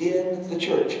office in the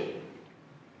church.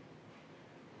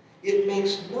 It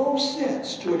makes no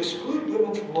sense to exclude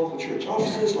women from local church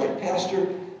offices like pastor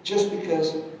just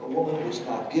because a woman was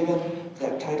not given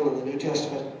that title in the New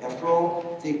Testament. After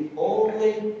all, the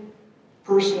only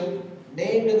person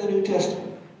named in the New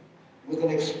Testament with an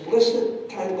explicit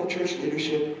title of church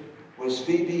leadership was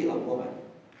Phoebe, a woman.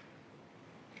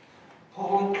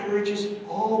 Paul encourages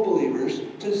all believers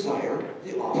to desire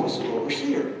the office of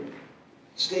overseer,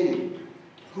 stating,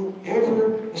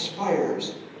 whoever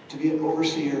aspires to be an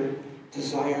overseer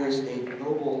desires a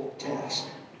noble task.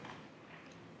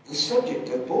 The subject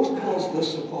of both Paul's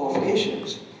lists of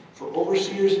qualifications for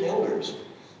overseers and elders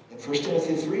in 1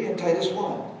 Timothy 3 and Titus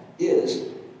 1 is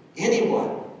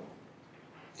anyone.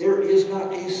 There is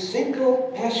not a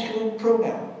single masculine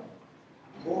pronoun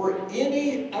or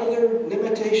any other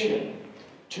limitation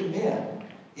to men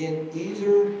in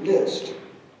either list,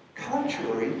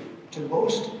 contrary to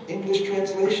most English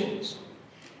translations.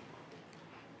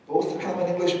 Both the Common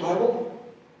English Bible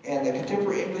and the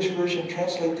Contemporary English Version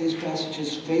translate these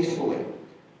passages faithfully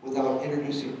without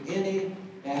introducing any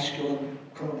masculine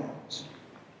pronouns.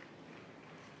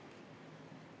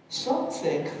 Some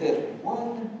think that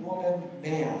one woman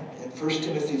man in 1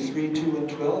 Timothy 3, 2 and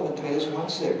 12 and Titus 1,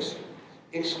 6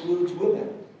 excludes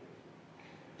women.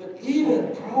 But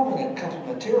even prominent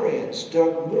complementarians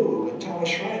Doug Moo and Thomas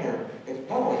Schreiner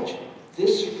acknowledge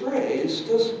this phrase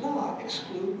does not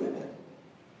exclude women.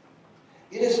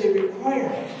 It is a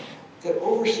requirement that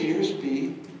overseers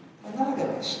be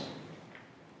monogamous,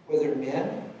 whether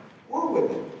men or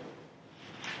women.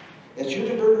 As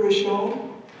Judenberger has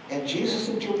shown, and Jesus'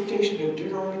 interpretation of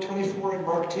Deuteronomy 24 and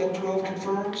Mark 10:12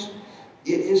 confirms,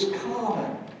 it is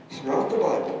common throughout the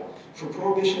Bible for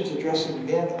prohibitions addressing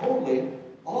men only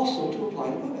also to apply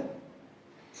to women.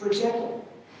 For example,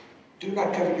 do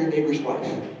not covet your neighbor's wife.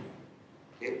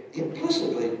 It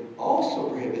implicitly also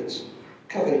prohibits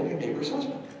coveting your neighbor's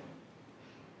husband.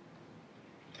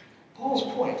 Paul's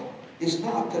point is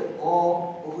not that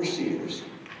all overseers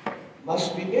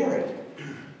must be married.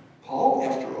 Paul,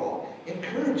 after all,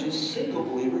 encourages single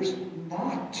believers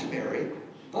not to marry,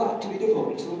 but to be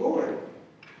devoted to the Lord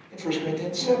in 1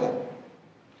 Corinthians 7.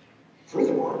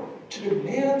 Furthermore, to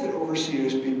demand that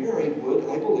overseers be married would,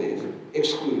 I believe,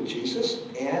 exclude Jesus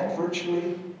and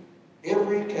virtually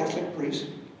every Catholic priest,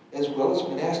 as well as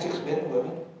monastics, men and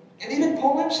women, and even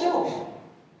Paul himself,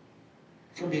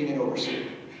 from being an overseer.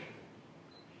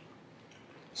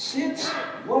 Since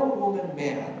one-woman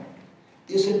man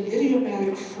is an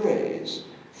idiomatic phrase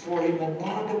for a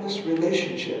monogamous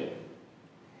relationship,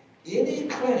 any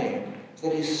claim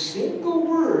that a single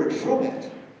word from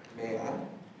it, man,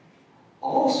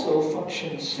 also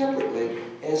functions separately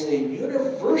as a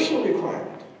universal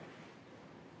requirement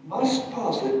must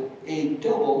posit a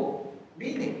double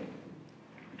meaning.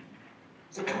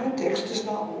 The context does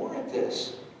not warrant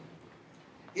this.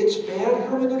 It's bad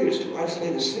hermeneutics to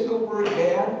isolate a single word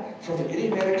man from an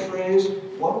idiomatic phrase,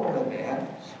 one woman man,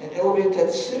 and elevate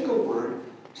that single word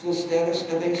to the status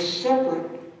of a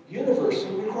separate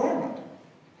universal requirement.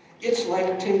 It's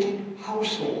like taking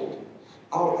household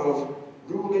out of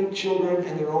ruling children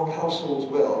and their own households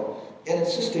well, and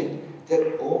insisting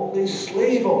that only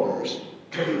slave owners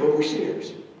can be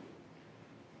overseers.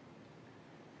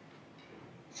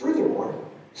 Furthermore,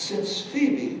 since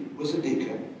Phoebe was a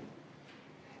deacon,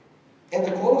 and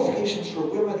the qualifications for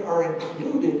women are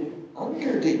included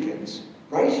under deacons,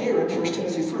 right here in 1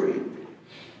 Timothy 3,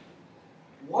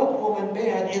 one-woman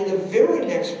man in the very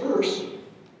next verse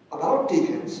about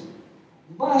deacons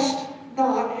must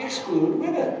not exclude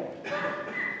women.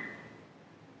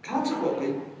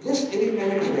 Consequently, this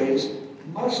idiomatic phrase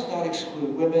must not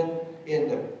exclude women in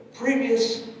the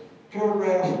previous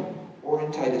paragraph or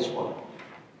in Titus 1.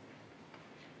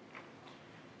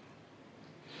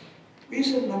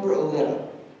 Reason number 11.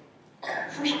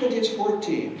 1 Corinthians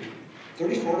 14,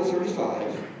 34 to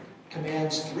 35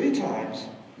 commands 3 times,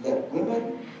 let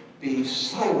women be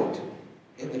silent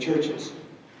in the churches.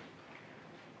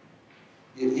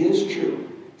 It is true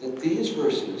that these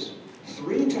verses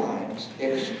 3 times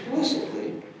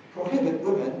explicitly prohibit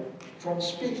women from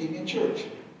speaking in church.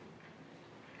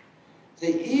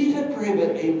 They even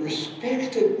prohibit a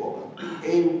respected woman,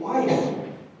 a wife,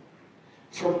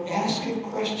 from asking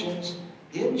questions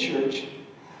in church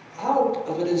out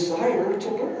of a desire to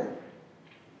learn.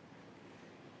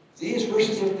 These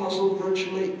verses have puzzled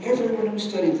virtually everyone who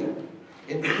studied them,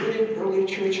 including early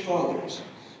church fathers,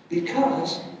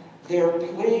 because their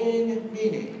plain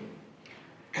meaning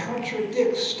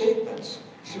contradicts statements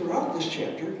throughout this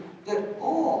chapter that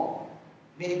all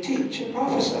may teach and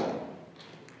prophesy,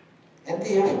 and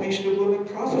the affirmation of women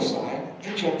prophesying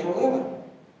in chapter 11.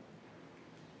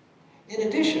 In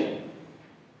addition,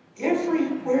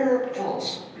 everywhere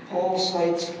else Paul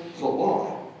cites the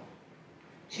law,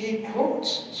 he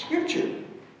quotes Scripture.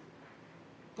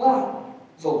 But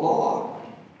the law,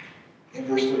 in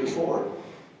verse 34,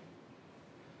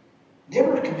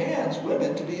 never commands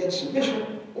women to be in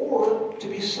submission or to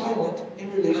be silent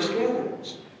in religious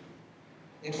gatherings.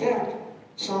 In fact,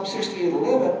 Psalm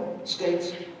 68:11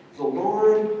 states, the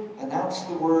Lord announced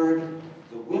the word,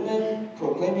 the women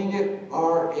proclaiming it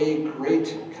are a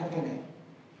great company.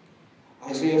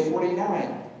 Isaiah 40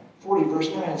 verse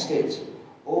 9 states,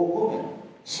 O woman,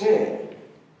 say,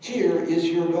 here is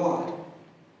your God.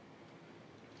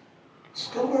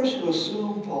 Scholars who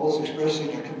assume Paul is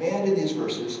expressing a command in these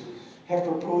verses have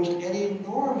proposed an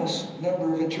enormous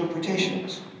number of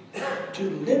interpretations to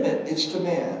limit its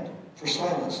demand for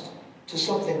silence to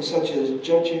something such as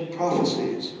judging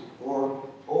prophecies or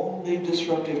only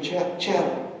disruptive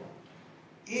chatter,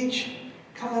 each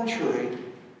contrary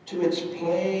to its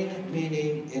plain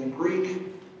meaning in Greek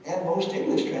and most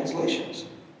English translations.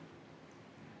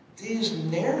 These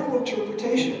narrow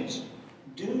interpretations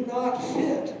do not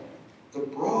fit the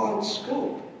broad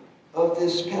scope of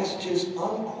this passage's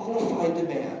unqualified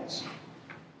demands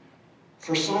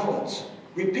for silence,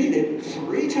 repeated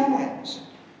 3 times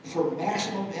for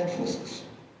maximum emphasis.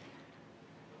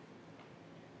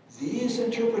 These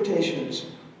interpretations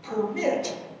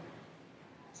permit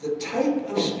the type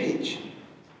of speech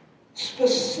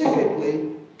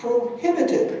specifically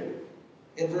prohibited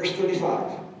in verse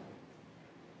 35.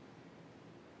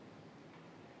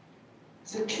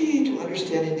 The key to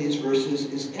understanding these verses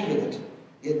is evident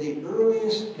in the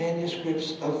earliest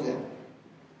manuscripts of them.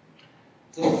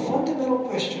 The fundamental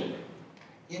question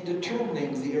in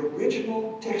determining the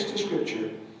original text of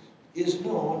Scripture is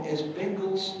known as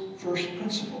Bengel's first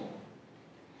principle.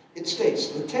 It states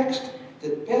the text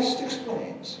that best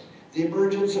explains the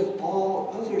emergence of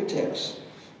all other texts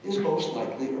is most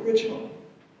likely original.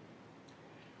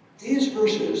 These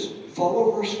verses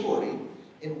follow verse 40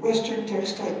 in Western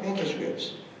text-type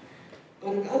manuscripts,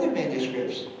 but in other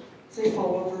manuscripts, they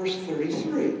follow verse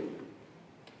 33.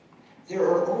 There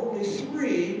are only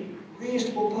 3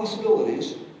 reasonable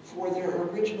possibilities for their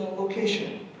original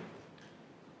location.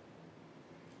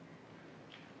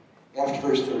 After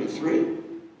verse 33,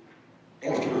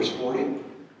 after verse 40,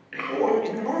 or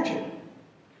in the margin.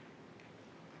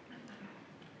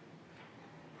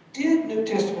 Did New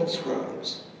Testament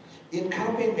scribes in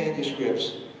copying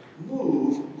manuscripts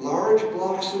move large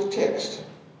blocks of text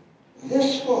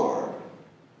this far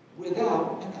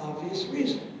without an obvious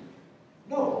reason?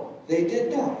 No, they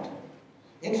did not.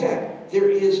 In fact, there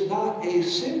is not a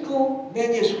single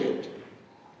manuscript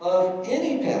of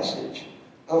any passage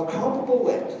of comparable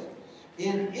length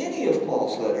in any of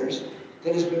Paul's letters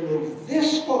that has been moved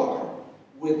this far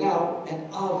without an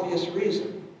obvious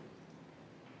reason.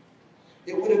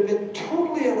 It would have been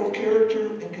totally out of character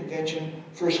and convention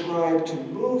for a scribe to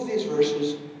move these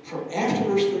verses from after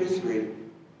verse 33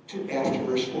 to after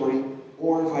verse 40,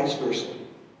 or vice versa.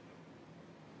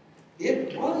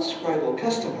 It was scribal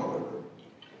custom, however,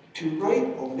 to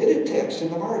write omitted text in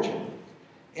the margin,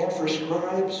 and for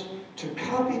scribes to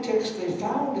copy text they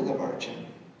found in the margin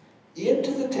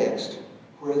into the text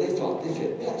where they thought they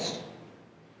fit best.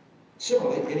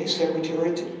 Similarly, any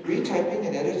secretary retyping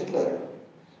an edited letter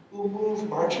will move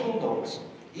marginal notes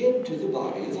into the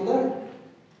body of the letter.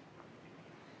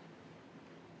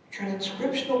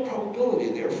 Transcriptional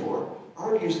probability, therefore,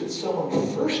 argues that someone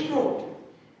first wrote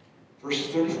verses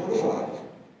 34 to 5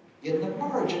 in the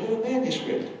margin of a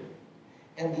manuscript,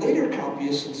 and later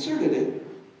copyists inserted it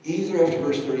either after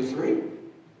verse 33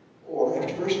 or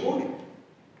after verse 40.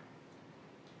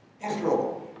 After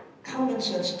all, common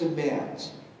sense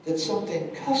demands that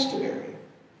something customary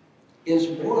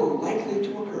is more likely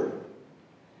to occur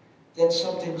than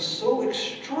something so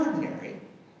extraordinary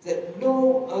that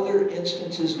no other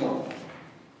instance is known.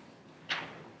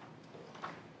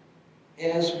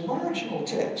 As marginal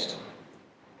text,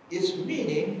 its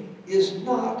meaning is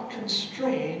not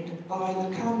constrained by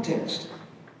the context.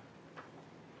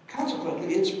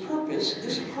 Consequently, its purpose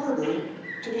is harder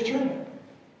to determine.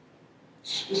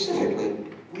 Specifically,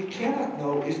 we cannot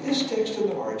know if this text in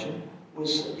the margin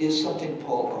is something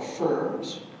Paul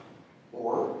affirms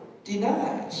or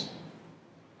denies.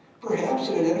 Perhaps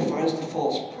it identifies the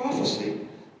false prophecy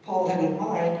Paul had in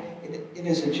mind in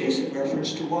his adjacent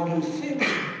reference to one who thinks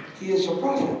he is a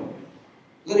prophet.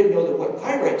 Let him know that what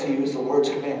I write to you is the Lord's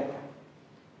command.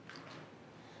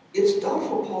 It's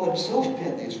doubtful Paul himself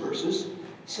penned these verses,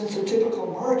 since the typical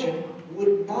margin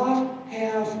would not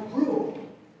have room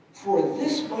for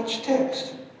this much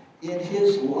text in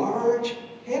his large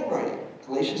handwriting.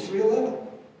 Galatians 3:11.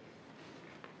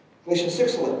 Galatians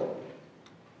 6:11.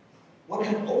 One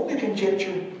can only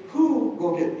conjecture who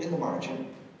wrote it in the margin,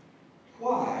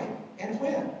 why, and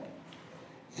when.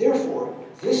 Therefore,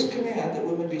 this command that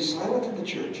women be silent in the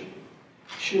church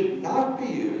should not be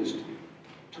used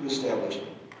to establish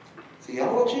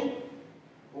theology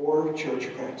or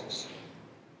church practice.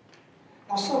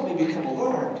 Now, some may become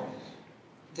alarmed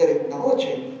that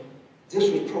acknowledging this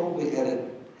was probably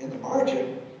added in the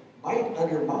margin might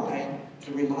undermine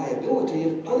the reliability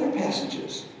of other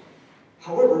passages.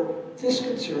 However, this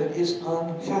concern is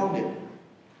unfounded.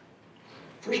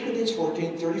 1 Corinthians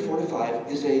 14:34-5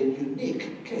 is a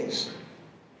unique case.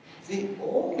 The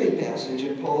only passage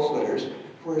in Paul's letters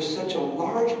where such a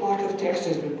large block of text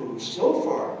has been moved so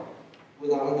far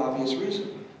without an obvious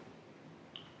reason.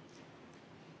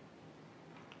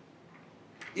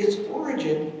 Its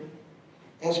origin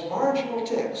as marginal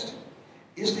text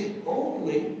is the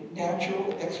only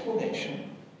natural explanation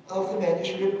of the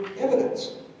manuscript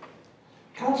evidence.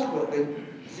 Consequently,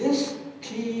 this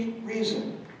key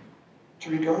reason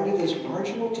to regard it as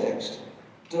marginal text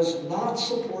does not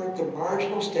support the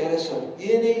marginal status of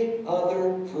any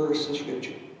other verse of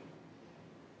Scripture.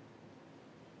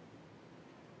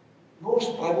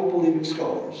 Most Bible-believing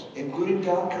scholars, including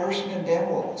Don Carson and Dan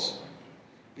Wallace,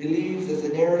 believe that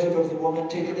the narrative of the woman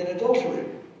taken in adultery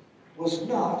was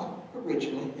not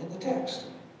originally in the text.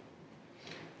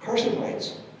 Carson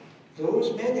writes,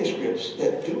 those manuscripts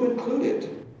that do include it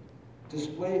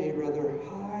display a rather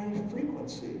high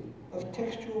frequency of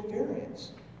textual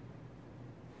variance.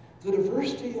 The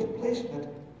diversity of placement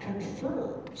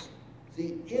confirms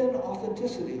the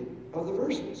inauthenticity of the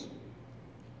verses.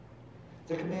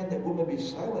 The command that women be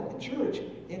silent in church,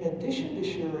 in addition to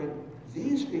sharing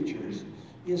these features,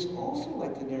 is also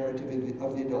like the narrative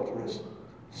of the adulteress,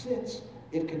 since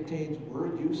it contains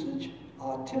word usage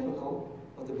typical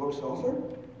of the book's author.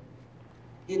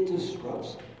 It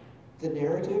disrupts the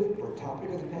narrative or topic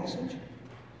of the passage,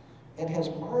 and has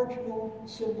marginal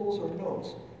symbols or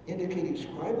notes indicating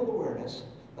scribal awareness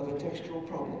of a textual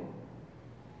problem.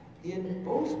 In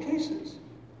both cases,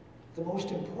 the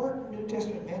most important New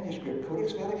Testament manuscript,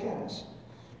 Codex Vaticanus,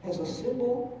 has a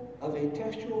symbol of a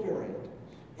textual variant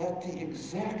at the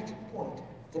exact point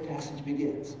the passage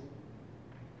begins.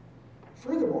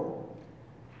 Furthermore,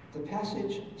 the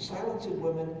passage Silence in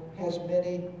Women has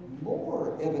many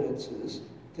more evidences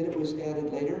that it was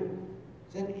added later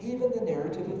than even the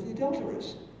narrative of the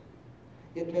adulteress.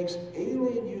 It makes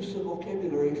alien use of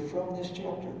vocabulary from this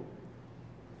chapter.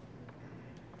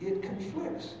 It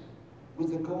conflicts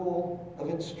with the goal of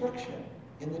instruction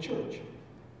in the church.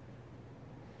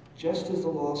 Just as the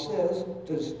law says,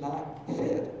 does not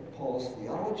fit Paul's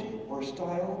theology or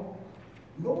style,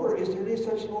 nor is there any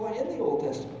such law in the Old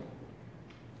Testament.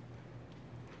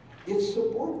 It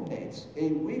subordinates a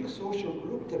weak social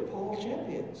group that Paul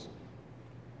champions.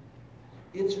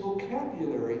 Its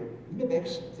vocabulary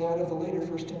mimics that of the later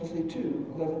 1 Timothy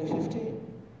 2, 11 to 15.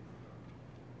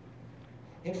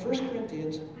 In 1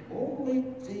 Corinthians, only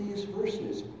these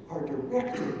verses are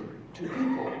directed to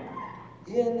people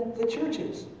in the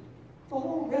churches. The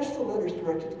whole rest of the letter is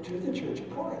directed to the church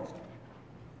of Corinth.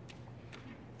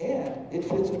 And it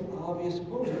fits an obvious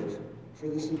motive for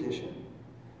this edition,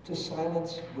 to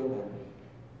silence women,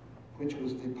 which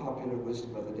was the popular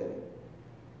wisdom of the day.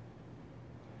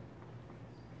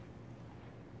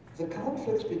 The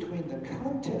conflicts between the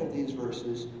content of these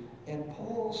verses and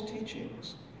Paul's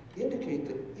teachings indicate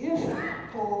that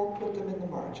if Paul put them in the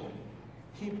margin,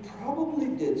 he probably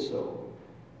did so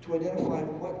to identify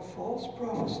what false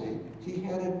prophecy he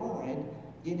had in mind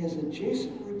in his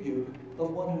adjacent rebuke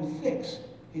of one who thinks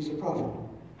he's a prophet.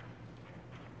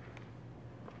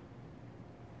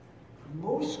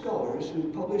 Most scholars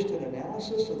who've published an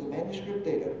analysis of the manuscript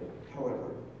data,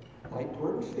 however, like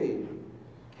Gordon Fee,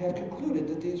 have concluded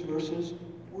that these verses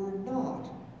were not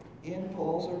in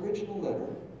Paul's original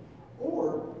letter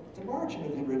or the margin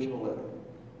of the original letter.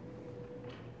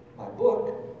 My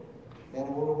book, Man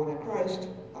and Woman, One in Christ,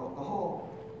 out in the hall,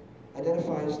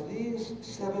 identifies these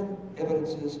 7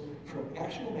 evidences from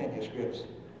actual manuscripts,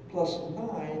 plus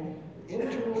 9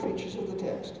 internal features of the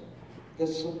text that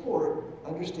support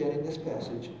understanding this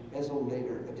passage as a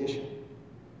later addition.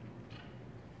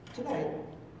 Tonight,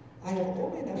 I have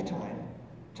only enough time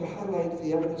to highlight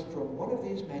the evidence from one of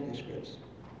these manuscripts,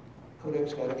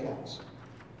 Codex Vaticanus.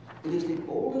 It is the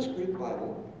oldest Greek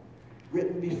Bible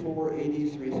written before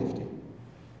AD 350.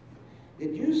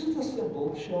 It uses the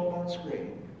symbol shown on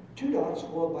screen, 2 dots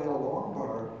followed by a long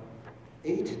bar,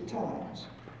 8 times.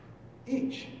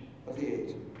 Each of the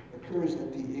 8 occurs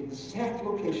at the exact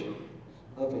location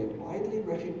of a widely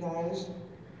recognized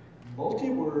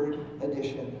multi-word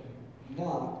addition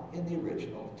not in the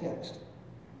original text.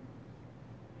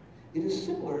 It is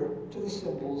similar to the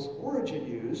symbol's Origen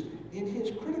used in his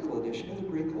critical edition of the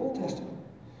Greek Old Testament,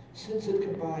 since it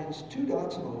combines 2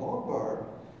 dots and a long bar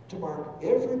to mark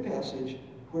every passage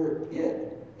where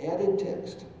it added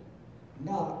text,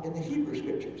 not in the Hebrew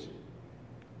Scriptures.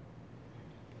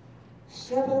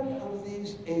 7 of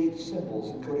these 8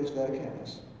 symbols in Codex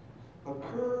Vaticanus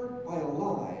occur by a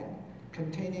line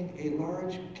containing a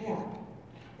large gap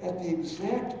at the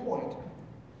exact point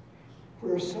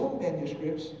where some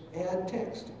manuscripts add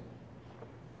text.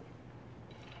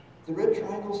 The red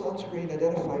triangles on screen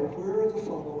identify where the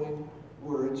following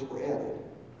words were added.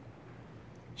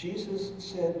 Jesus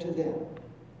said to them,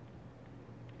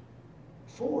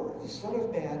 "For the Son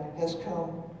of Man has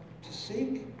come to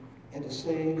seek and to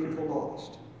save the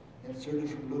lost," inserted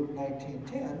from Luke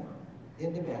 19:10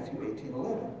 into Matthew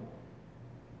 18:11.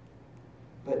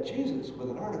 But Jesus, with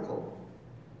an article,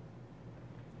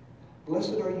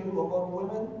 "Blessed are you among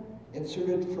women,"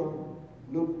 inserted from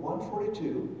Luke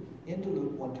 1:42 into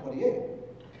Luke 1:28.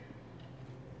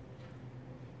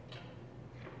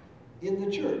 In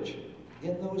the church,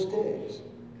 in those days,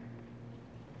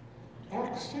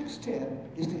 Acts 6:10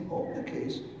 is the only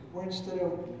case where instead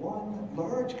of one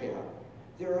large gap,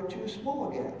 there are 2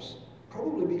 small gaps,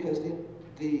 probably because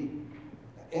the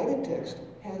added text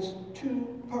has 2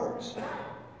 parts.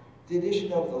 The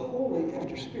addition of the holy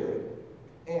after spirit,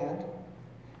 and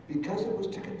because it was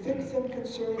to convict them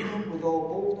concerning him with all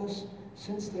boldness,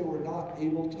 since they were not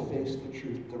able to face the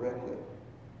truth directly.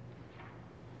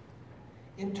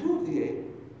 In 2 of the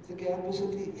 8, the gap is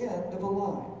at the end of a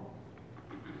line.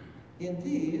 In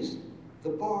these, The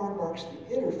bar marks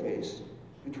the interface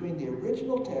between the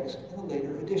original text and the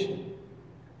later addition.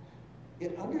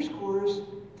 It underscores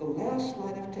the last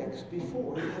line of text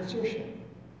before the insertion.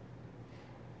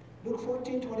 Luke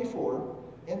 14:24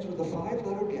 ends with a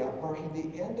 5-letter gap marking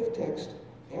the end of text,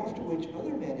 after which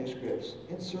other manuscripts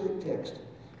insert text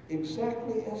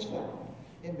exactly as found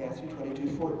in Matthew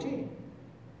 22:14.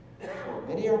 For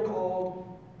many are called,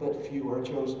 but few are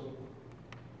chosen,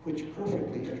 which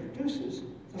perfectly introduces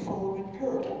the following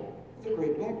parable of the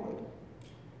great banquet.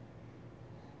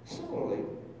 Similarly,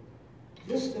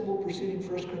 this symbol preceding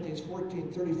 1 Corinthians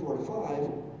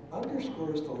 14:34-5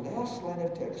 underscores the last line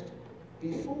of text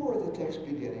before the text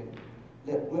beginning,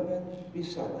 "Let women be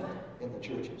silent in the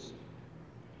churches."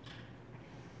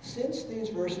 Since these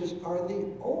verses are the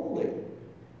only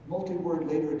multi-word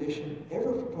later addition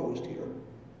ever proposed here,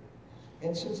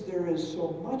 and since there is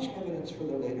so much evidence for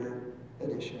the later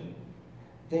addition,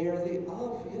 they are the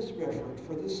obvious referent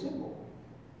for this symbol.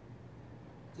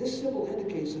 This symbol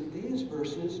indicates that these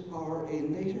verses are a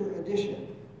later addition,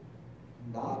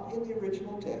 not in the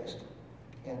original text,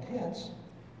 and hence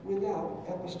without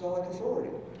apostolic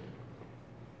authority.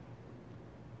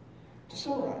 To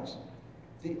summarize,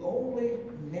 the only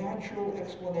natural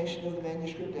explanation of the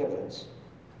manuscript evidence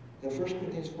that 1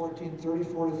 Corinthians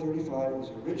 14:34-35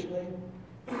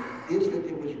 is that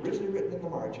it was originally written in the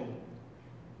margin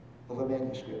of a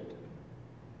manuscript.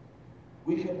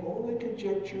 We can only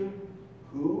conjecture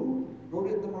who wrote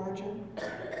it in the margin,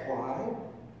 why,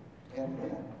 and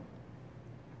when.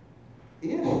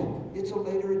 If it's a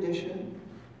later addition,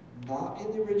 not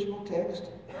in the original text,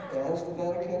 as the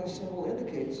Vaticanus symbol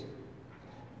indicates,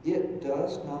 it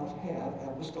does not have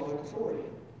apostolic authority.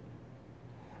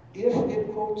 If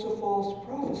it quotes a false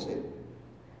prophecy,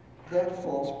 that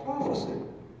false prophecy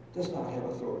does not have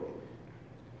authority.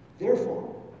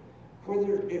 Therefore,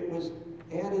 whether it was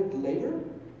added later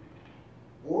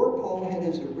or Paul had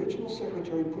his original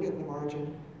secretary put it in the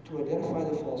margin to identify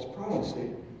the false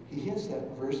prophecy, he hints that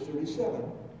in verse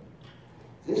 37,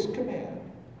 this command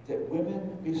that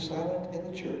women be silent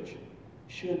in the church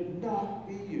should not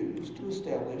be used to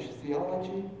establish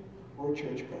theology or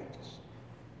church practice.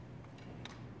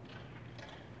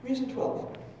 Reason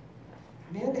 12.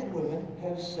 Men and women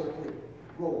have separate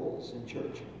roles in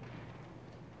church.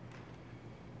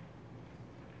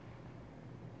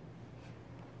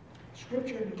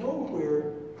 Scripture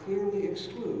nowhere clearly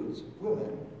excludes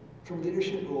women from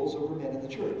leadership roles over men in the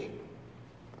church.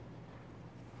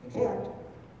 In fact,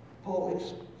 Paul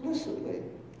explicitly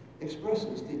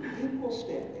expresses the equal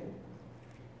standing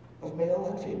of male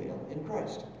and female in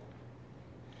Christ.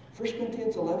 1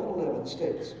 Corinthians 11:11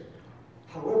 states,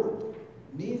 "However,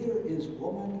 neither is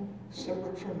woman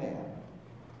separate from man,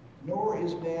 nor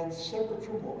is man separate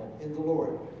from woman in the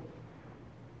Lord."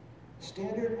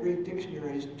 Standard Greek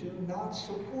dictionaries do not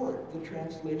support the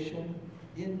translation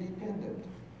independent.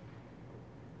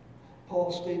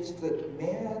 Paul states that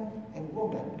man and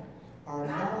woman are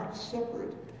not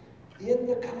separate in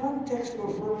the context of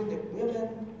affirming that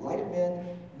women, like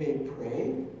men, may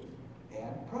pray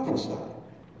and prophesy,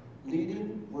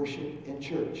 leading worship in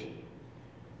church.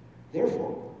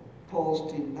 Therefore,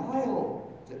 Paul's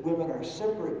denial that women are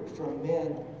separate from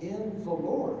men in the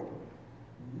Lord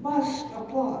must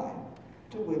apply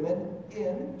to women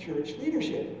in church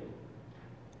leadership.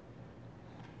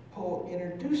 Paul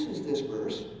introduces this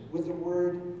verse with the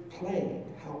word plain,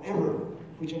 however,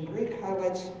 which in Greek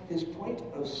highlights his point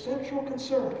of central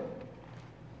concern.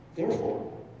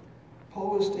 Therefore,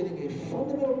 Paul is stating a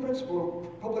fundamental principle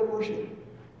of public worship.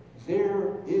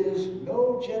 There is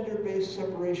no gender-based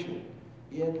separation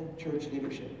in church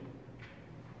leadership.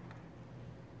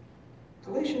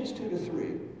 Galatians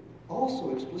 2-3 also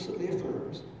explicitly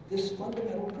affirms this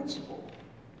fundamental principle.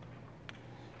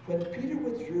 When Peter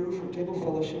withdrew from table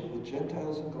fellowship with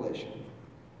Gentiles in Galatia,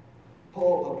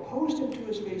 Paul opposed him to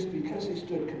his face because he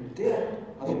stood condemned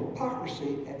of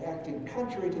hypocrisy and acting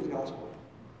contrary to the gospel.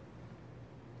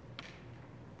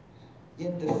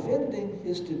 In defending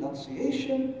his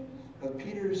denunciation of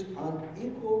Peter's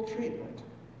unequal treatment,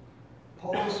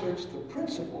 Paul asserts the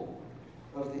principle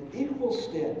of the equal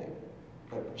standing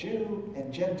of Jew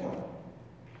and Gentile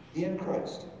in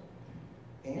Christ,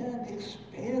 and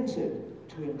expands it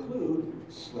to include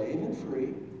slave and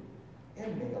free,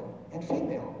 and male and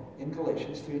female in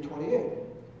Galatians 3:28.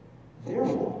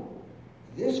 Therefore,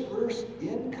 this verse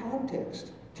in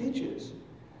context teaches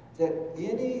that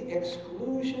any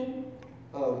exclusion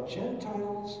of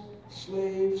Gentiles,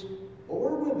 slaves,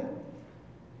 or women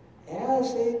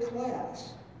as a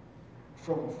class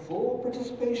from full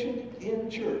participation in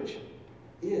church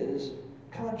is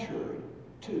contrary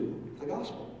to the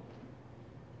gospel.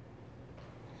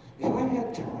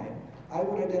 that time, I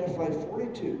would identify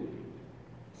 42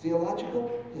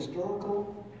 theological,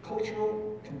 historical,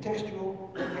 cultural,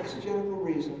 contextual, and exegetical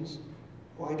reasons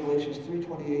why Galatians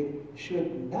 3:28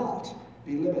 should not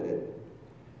be limited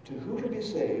to who can be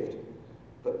saved,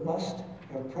 but must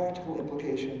have practical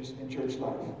implications in church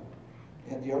life.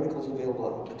 And the article is available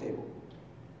out on the table.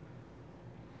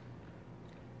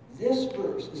 This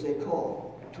verse is a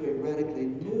call to a radically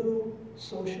new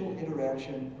social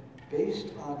interaction based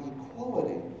on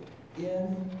equality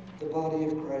in the body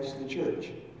of Christ, the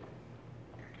church.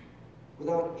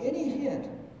 Without any hint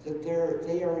that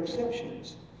they are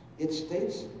exceptions, it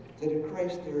states that in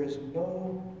Christ there is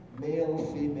no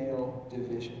male-female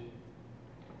division.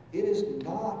 It is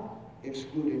not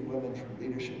excluding women from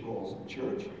leadership roles in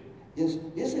church. Is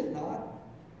it not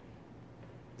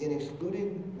in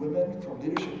excluding women from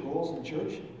leadership roles in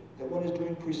church that one is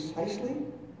doing precisely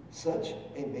such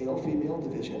a male-female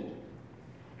division?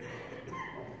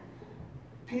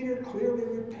 Peter clearly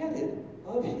repented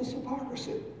of his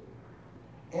hypocrisy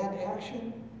and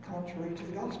action contrary to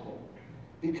the gospel,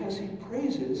 because he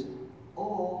praises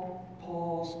all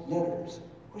Paul's letters,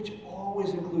 which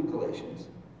always include Galatians,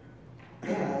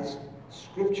 as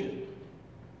Scripture.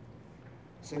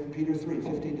 2 Peter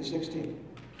 3:15-16.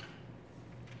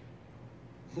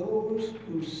 Those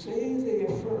who say they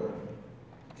affirm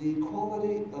the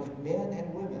equality of men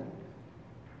and women,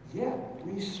 yet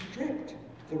restrict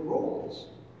the roles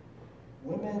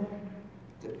women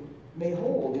may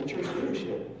hold in church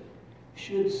leadership,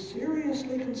 should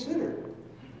seriously consider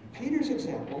Peter's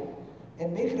example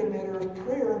and make it a matter of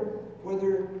prayer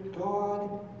whether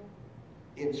God,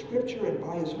 in Scripture and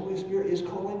by his Holy Spirit, is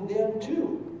calling them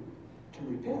too to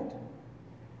repent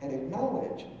and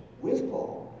acknowledge with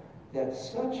Paul that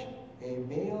such a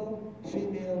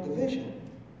male-female division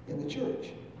in the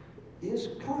church is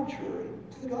contrary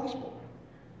to the gospel.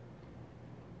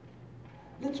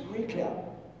 Let's recap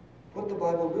what the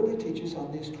Bible really teaches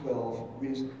on these 12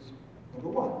 reasons. Number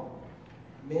 1,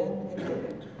 men and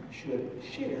women should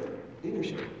share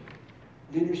leadership.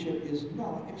 Leadership is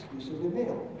not exclusively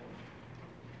male.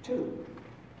 2,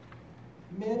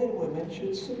 men and women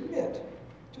should submit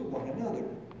to one another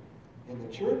in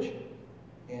the church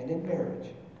and in marriage.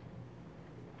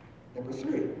 Number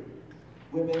 3,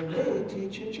 women may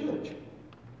teach in church.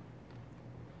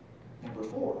 Number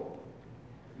 4,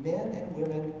 men and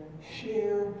women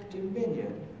share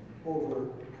dominion over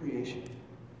creation.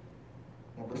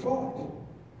 Number 5,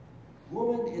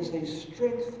 woman is a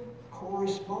strength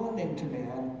corresponding to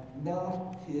man,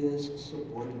 not his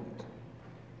subordinate.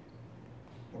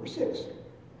 Number 6,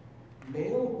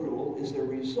 male rule is a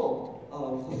result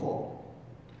of the fall.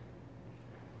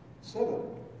 7,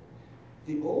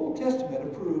 the Old Testament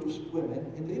approves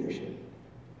women in leadership.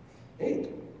 8,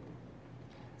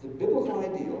 the biblical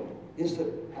ideal is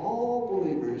that all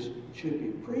believers should be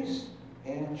priests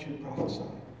and should prophesy.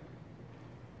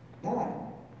 9,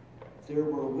 there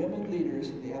were women leaders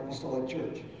in the apostolic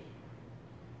church.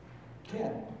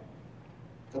 10,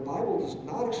 the Bible does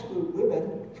not exclude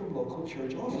women from local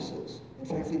church offices. In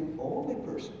fact, the only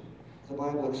person the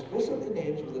Bible explicitly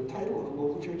names with the title of a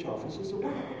local church office is a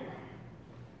woman.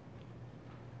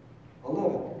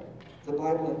 11, the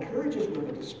Bible encourages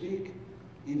women to speak,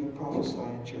 even prophesy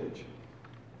in church.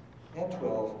 And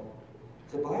 12,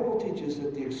 the Bible teaches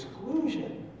that the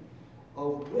exclusion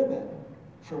of women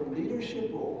from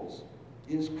leadership roles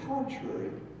is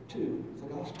contrary to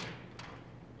the gospel.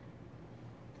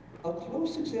 A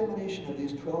close examination of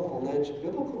these 12 alleged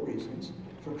biblical reasons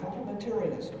for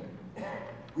complementarianism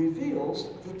reveals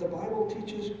that the Bible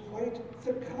teaches quite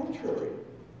the contrary: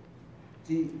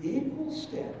 the equal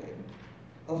standing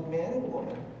of man and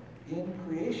woman in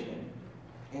creation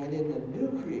and in the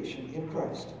new creation in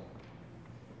Christ.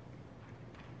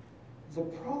 The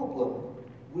problem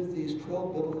with these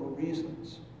 12 biblical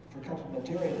reasons for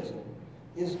complementarianism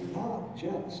is not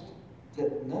just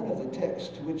that none of the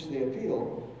text to which they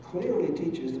appeal clearly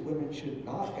teaches that women should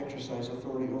not exercise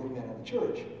authority over men in the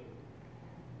church.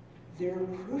 Their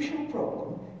crucial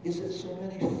problem is that so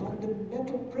many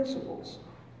fundamental principles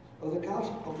of the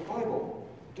gospel of the Bible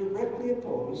directly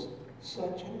oppose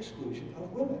such an exclusion of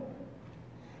women,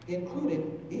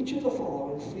 including each of the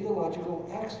following theological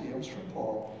axioms from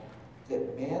Paul: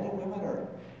 that man and women are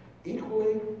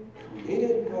equally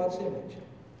created in God's image,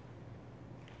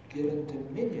 given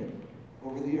dominion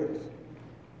over the earth,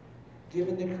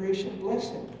 given the creation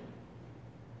blessing,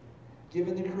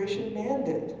 given the creation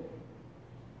mandate,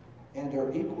 and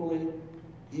are equally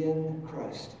in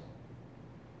Christ.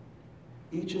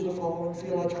 Each of the following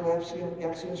theological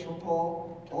axioms from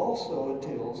Paul also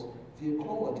entails the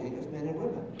equality of men and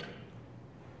women.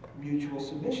 mutual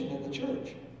submission in the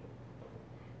church,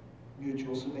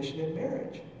 mutual submission in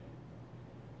marriage,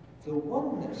 the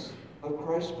oneness of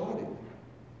Christ's body,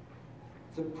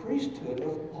 the priesthood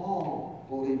of all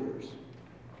believers,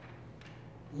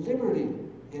 liberty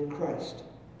in Christ,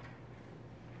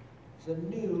 the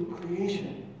new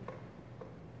creation,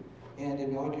 and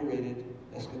inaugurated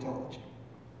eschatology.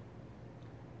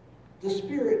 The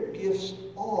Spirit gifts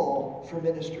all for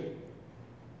ministry.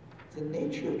 The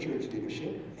nature of church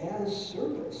leadership as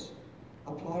service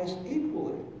applies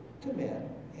equally to men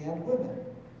and women.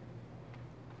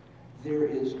 There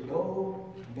is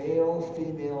no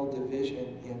male-female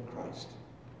division in Christ.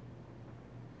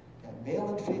 And male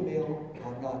and female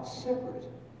are not separate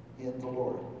in the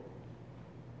Lord.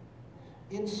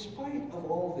 In spite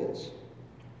of all this,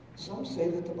 some say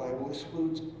that the Bible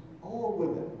excludes all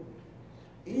women,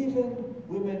 even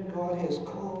women God has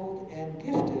called and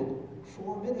gifted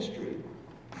for ministry,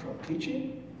 from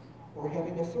teaching or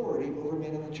having authority over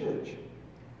men in the church.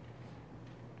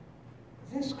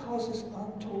 This causes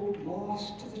untold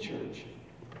loss to the church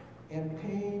and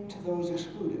pain to those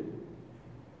excluded.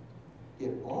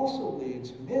 It also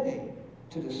leads many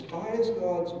to despise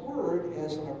God's word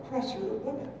as an oppressor of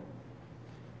women.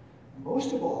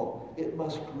 Most of all, it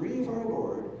must grieve our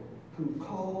Lord, who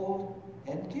called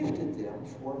and gifted them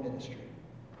for ministry.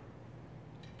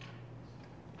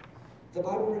 The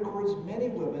Bible records many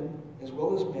women, as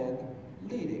well as men,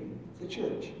 leading the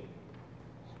church.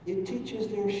 It teaches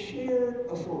their shared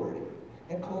authority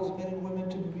and calls men and women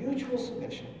to mutual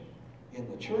submission in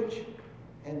the church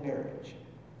and marriage.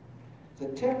 The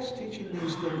texts teaching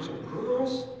these things are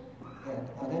numerous and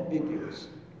unambiguous.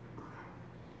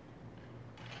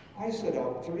 I set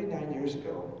out 39 years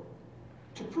ago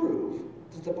to prove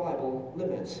that the Bible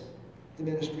limits the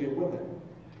ministry of women.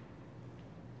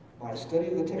 My study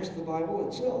of the text of the Bible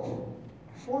itself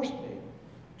forced me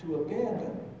to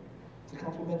abandon the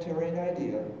complementarian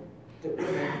idea that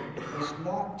women must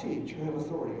not teach or have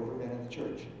authority over men in the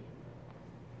church.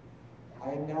 I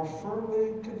am now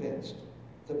firmly convinced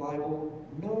the Bible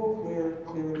nowhere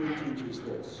clearly teaches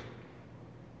this,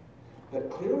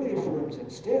 but clearly affirms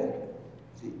instead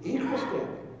the equal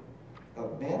standing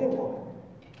of man and woman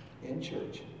in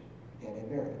church and in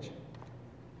marriage.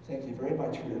 Thank you very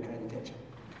much for your kind attention.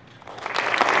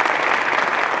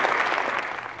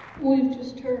 We've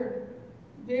just heard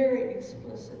very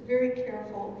explicit, very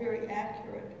careful, very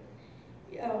accurate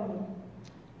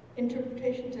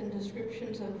interpretations and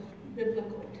descriptions of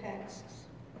biblical texts.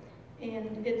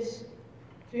 And it's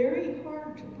very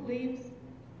hard to believe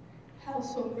how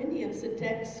so many of the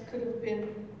texts could have been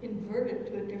inverted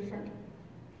to a different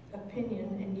opinion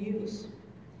and use.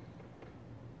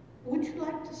 Would you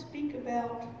like to speak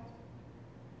about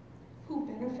who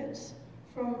benefits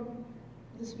from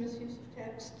this misuse of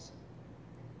texts?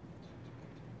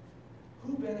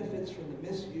 Who benefits from the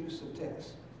misuse of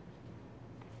texts?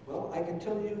 Well, I can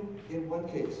tell you in one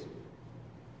case.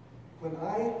 When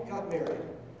I got married,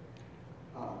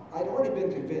 I'd already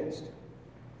been convinced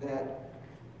that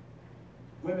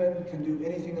women can do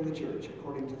anything in the church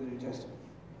according to the New Testament.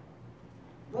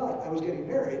 But I was getting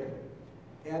married,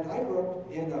 and I grew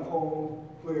up in a home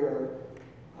where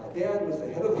Dad was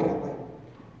the head of the family,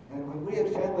 and when we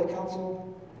had family council,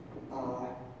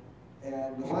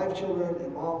 and the 5 children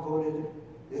and Mom voted,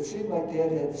 it seemed like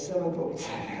Dad had 7 votes.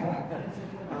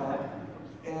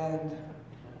 And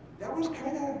that was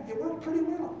it worked pretty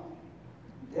well.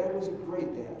 Dad was a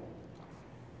great dad.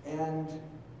 And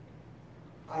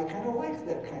I kind of liked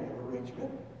that kind of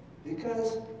arrangement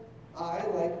because I,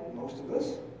 like most of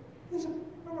us,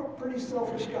 I'm a pretty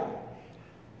selfish guy.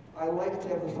 I like to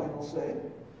have the final say.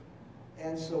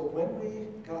 And so when we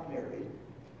got married,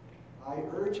 I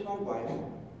urged my wife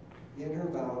in her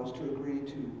vows to agree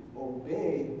to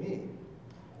obey me.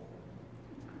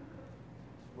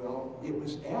 Well, it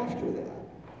was after that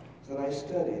I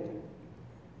studied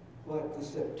what the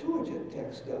Septuagint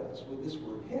text does with this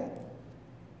word head.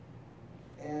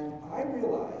 And I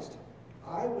realized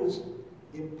I was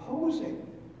imposing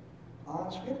on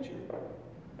Scripture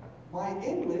my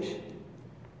English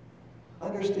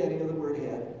understanding of the word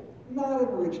head, not an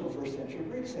original first century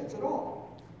Greek sense at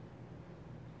all.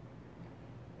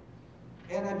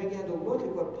 And I began to look at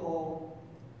what Paul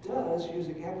does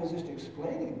using apposition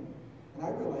explaining, and I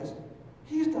realized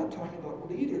he's not talking about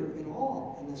leader at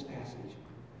all in this passage.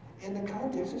 And the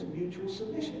context is mutual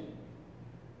submission.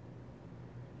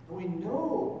 And we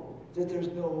know that there's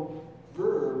no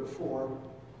verb for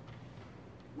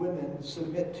women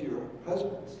submit to your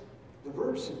husbands. The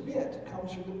verb submit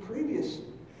comes from the previous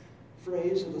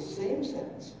phrase of the same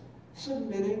sentence,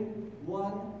 submitting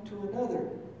one to another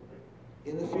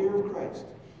in the fear of Christ.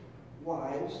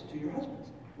 wives to your husbands.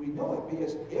 We know it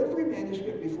because every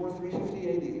manuscript before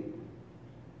 350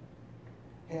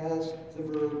 AD has the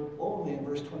verb only in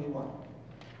verse 21.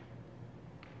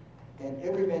 And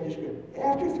every manuscript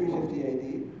after 350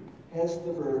 AD has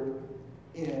the verb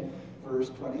in verse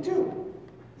 22,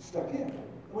 stuck in. And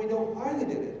we know why they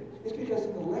did it. It's because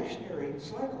in the lectionary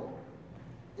cycle,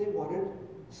 they wanted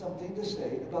something to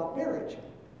say about marriage.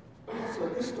 So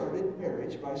they started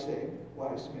marriage by saying,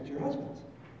 wives, submit to your husbands.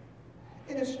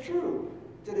 And it's true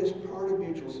that as part of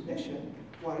mutual submission,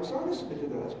 wives are to submit to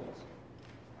their husbands.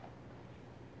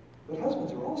 But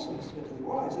husbands are also to submit to their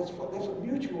wives. That's what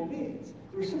mutual means.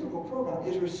 The reciprocal pronoun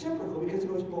is reciprocal because it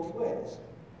goes both ways.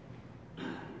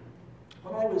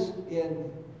 When I was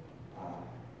in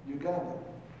Uganda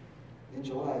in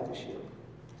July of this year,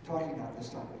 talking on this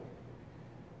topic,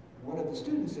 one of the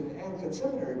students in the Anglican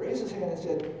seminary raised his hand and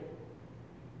said,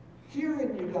 here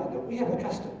in Uganda, we have a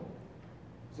custom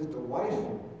that the wife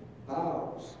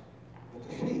bows at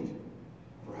the feet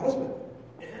of her husband.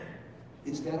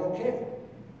 Is that okay?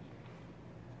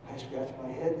 I scratched my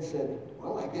head and said,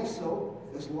 well, I guess so,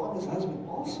 as long as the husband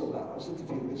also bows at the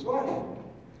feet of his wife.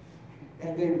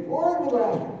 And they roared with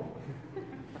laughter.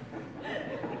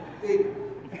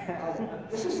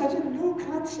 This is such a new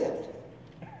concept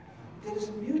that is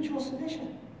mutual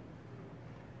submission.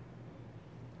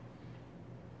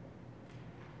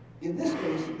 In this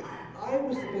case, I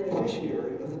was the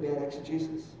beneficiary of the bad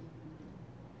exegesis.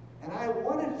 And I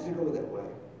wanted it to go that way.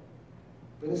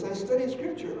 But as I studied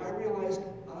Scripture, I realized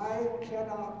I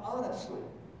cannot honestly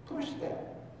push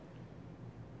that.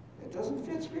 It doesn't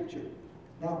fit Scripture.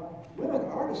 Now, women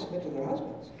are to submit to their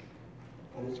husbands,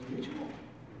 but it's mutual.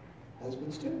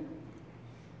 Husbands too.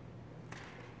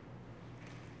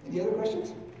 Any other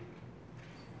questions?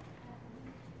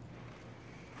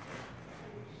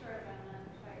 Short, but not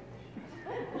quite.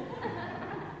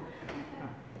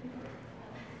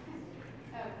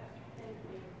 Oh, thank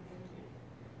you.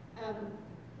 I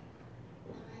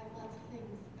have lots of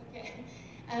things. Okay.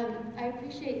 I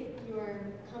appreciate your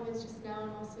comments just now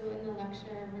and also in the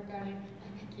lecture regarding,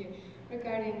 thank you,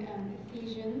 regarding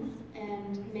Ephesians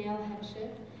and male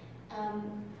headship.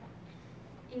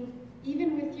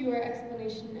 Even with your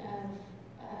explanation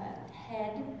of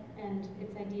head and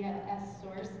its idea as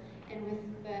source, and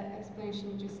with the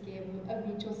explanation you just gave of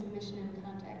mutual submission in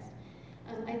context,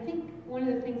 I think one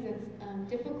of the things that's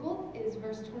difficult is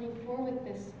verse 24 with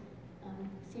this,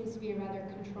 seems to be a rather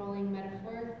controlling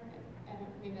metaphor.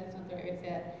 Maybe that's not the right way to say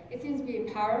it. It seems to be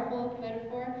a powerful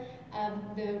metaphor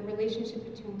of the relationship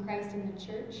between Christ and the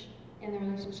church and the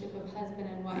relationship of husband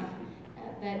and wife.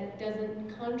 That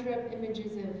doesn't conjure up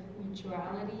images of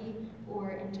mutuality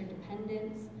or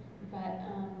interdependence,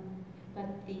 but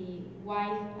the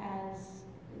wife as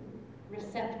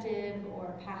receptive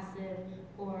or passive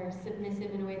or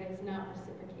submissive in a way that's not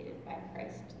reciprocated by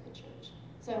Christ to the church.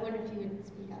 So I wonder if you would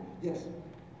speak on that. Yes.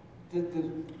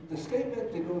 The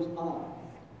statement that goes on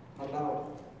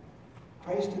about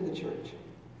Christ in the church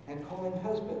and calling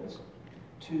husbands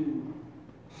to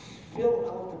fill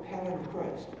out the pattern of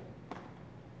Christ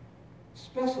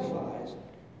specifies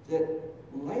that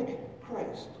like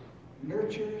Christ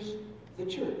nurtures the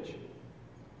church,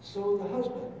 so the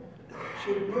husband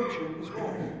should nurture his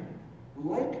wife.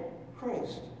 Like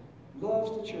Christ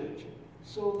loves the church,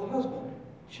 so the husband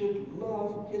should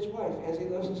love his wife as he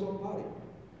loves his own body.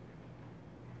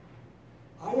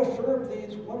 I affirm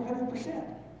these 100%.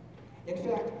 In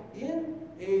fact, in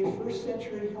a first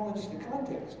century Hellenistic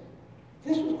context,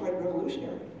 this was quite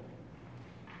revolutionary.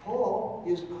 Paul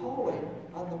is calling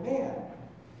on the man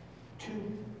to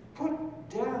put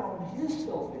down his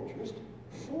self-interest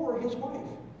for his wife.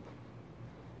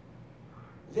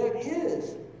 That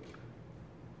is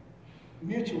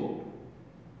mutual.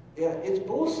 It's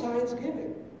both sides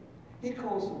giving. He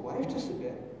calls the wife to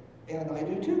submit, and I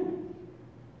do too.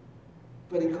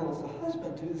 But he calls the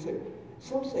husband to say,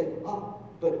 some say,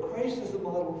 but Christ is the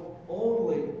model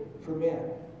only for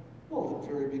men. Well, the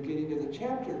very beginning of the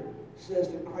chapter says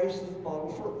that Christ is the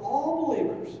model for all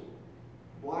believers,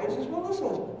 wives as well as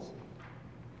husbands.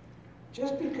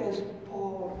 Just because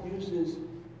Paul uses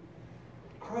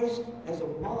Christ as a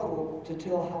model to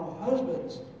tell how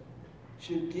husbands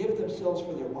should give themselves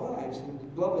for their wives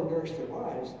and love and nourish their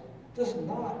wives, does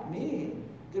not mean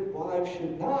that wives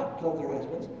should not love their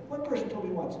husbands. One person told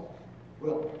me once,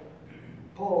 well,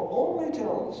 Paul only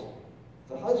tells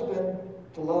the husband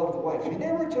to love the wife. He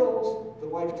never tells the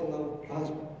wife to love the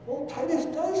husband. Well, Titus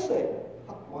does say,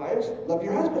 wives, love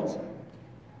your husbands.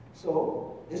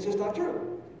 So, it's just not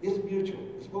true. It's mutual.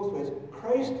 It's both ways.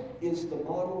 Christ is the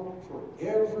model for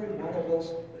every one of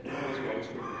us in his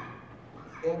ministry.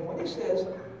 And when he says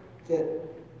that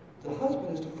the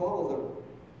husband is to follow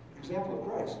the example of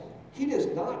Christ, he does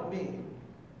not mean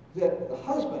that the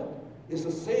husband is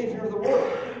the Savior of the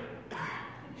world.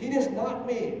 He does not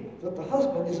mean that the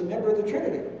husband is a member of the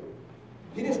Trinity.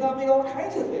 He does not mean all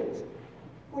kinds of things.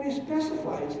 What he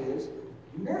specifies is,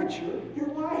 nurture your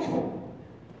wife.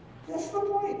 That's the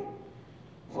point.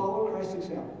 Follow Christ's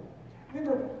example.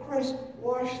 Remember, Christ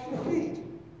washed the feet.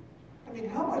 I mean,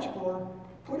 how much more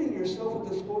putting yourself at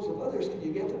the disposal of others can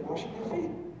you get than washing their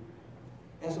feet?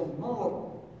 As a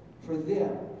model for them.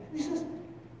 And he says,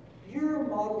 your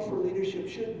model for leadership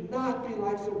should not be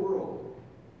like the world,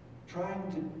 trying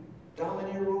to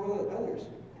domineer over others.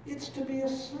 It's to be a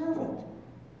servant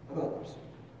of others.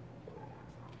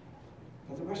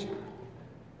 Another question?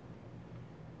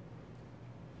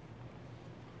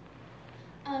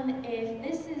 If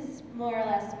this is more or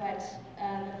less what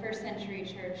the first century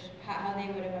church, how they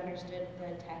would have understood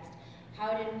the text,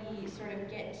 how did we sort of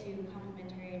get to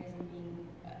complementarianism being,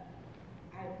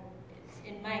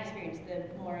 in my experience, the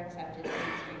more accepted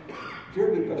mainstream?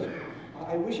 Very good question.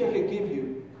 I wish I could give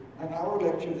you an hour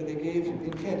lecture that I gave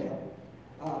in Kenya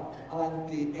on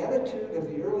the attitude of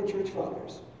the early church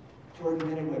fathers toward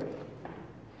men and women.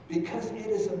 Because it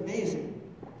is amazing.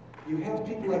 You have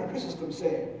people like Chrysostom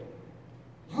saying,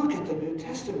 look at the New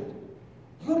Testament.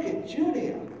 Look at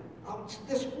Junia,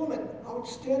 this woman,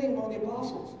 outstanding among the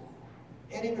apostles.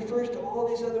 And he refers to all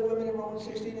these other women in Romans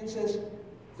 16 and says,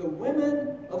 the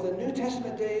women of the New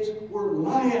Testament days were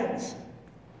lions.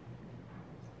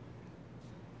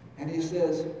 And he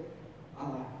says,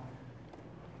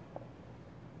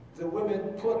 the women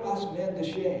put us men to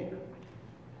shame.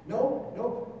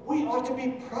 No, we ought to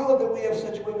be proud that we have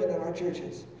such women in our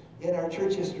churches, in our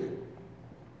church history.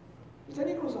 But then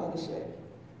he goes on to say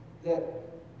that,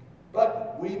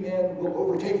 but we men will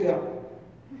overtake them.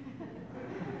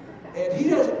 And he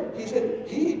doesn't, he said,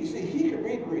 he could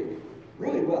read Greek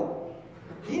really well.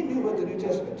 He knew what the New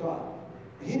Testament taught.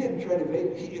 He didn't try to evade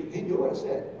it. He knew what it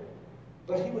said.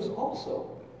 But he was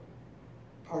also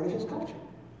part of his culture.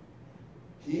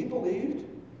 He believed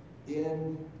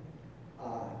in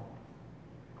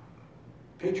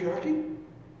patriarchy,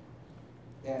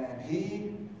 and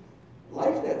he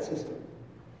liked that system.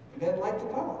 Men liked the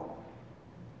power.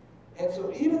 And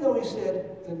so even though he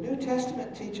said the New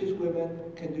Testament teaches women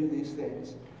can do these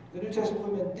things, the New Testament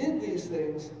women did these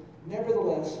things,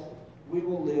 nevertheless, we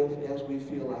will live as we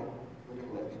feel like we're going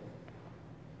to live.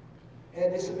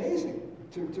 And it's amazing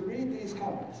to read these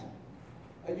comments.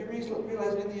 You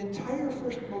realize in the entire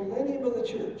first millennium of the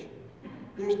church,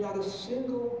 there's not a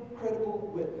single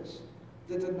credible witness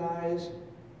that denies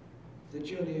that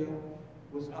Junia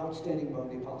was outstanding among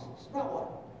the apostles. Not one.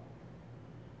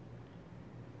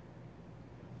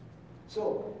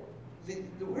 So,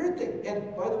 the weird thing,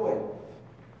 and by the way,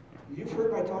 you've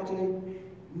heard my talk today,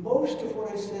 most of what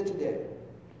I said today,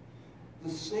 the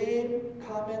same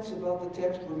comments about the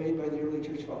text were made by the early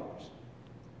church fathers.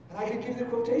 And I can give the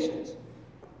quotations,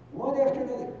 one after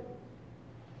another.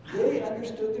 They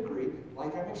understood the Greek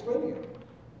like I'm explaining it.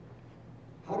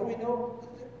 How do we know?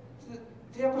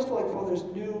 The apostolic fathers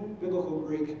knew biblical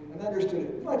Greek and understood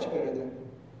it much better than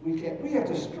we can. We have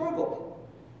to struggle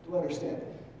to understand it.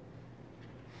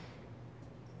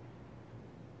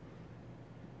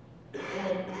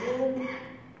 And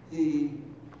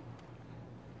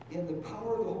in the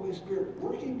power of the Holy Spirit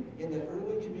working in that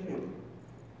early community,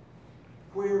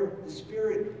 where the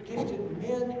Spirit gifted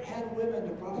men and women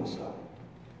to prophesy,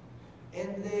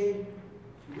 and they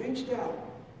reached out.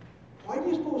 Why do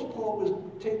you suppose Paul was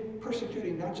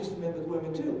persecuting not just the men but the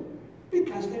women too?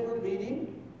 Because they were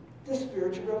leading the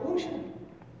spiritual revolution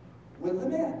with the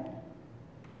men.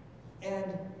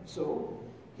 And so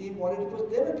he wanted to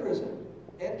put them in prison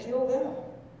and kill them,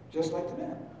 just like the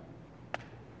men.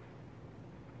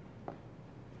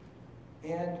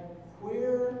 And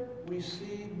where we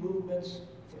see movements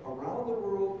around the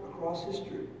world across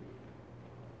history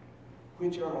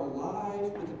which are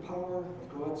alive with the power of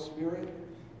God's Spirit,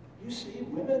 you see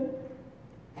women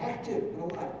active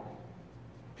and alive.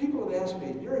 People have asked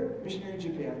me, you're a missionary in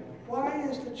Japan, why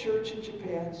is the church in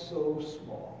Japan so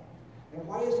small? And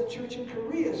why is the church in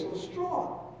Korea so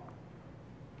strong?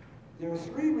 There are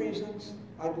three reasons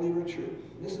I believe are true.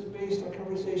 This is based on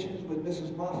conversations with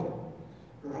Mrs. Moffat.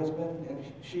 Her husband and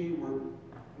she were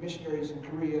missionaries in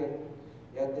Korea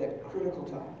at that critical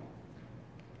time.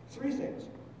 Three things.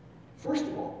 First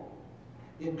of all,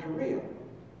 in Korea,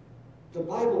 the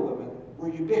Bible women were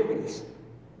ubiquitous.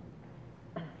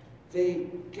 They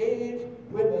gave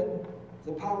women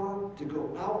the power to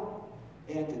go out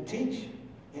and to teach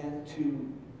and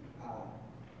to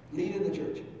lead in the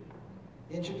church.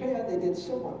 In Japan, they did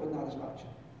somewhat, but not as much.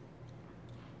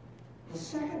 The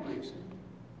second reason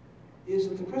is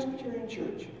that the Presbyterian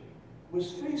Church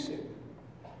was facing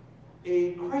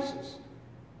a crisis.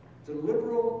 The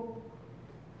liberal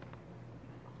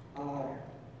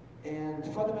and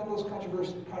fundamentalist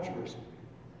controversy.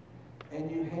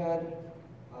 And you had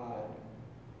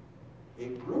a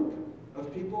group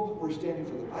of people who were standing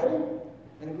for the Bible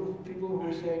and a group of people who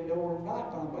were saying, no, we're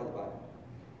not bound by the Bible.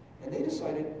 And they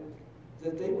decided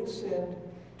that they would send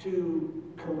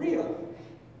to Korea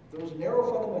those narrow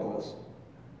fundamentalists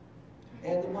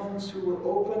and the ones who were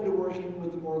open to working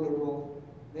with the more liberal,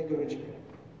 they go to Japan.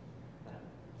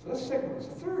 So that's the second one. The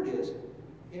third is,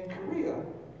 in Korea,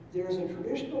 there's a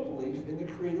traditional belief in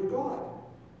the Creator God.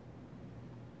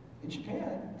 In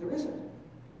Japan, there isn't.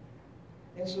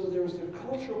 And so there's the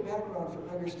cultural background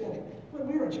for understanding. When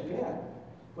we were in Japan,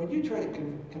 when you try to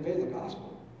convey the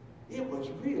gospel, it was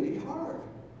really hard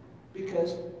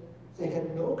because they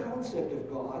had no concept of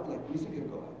God like we think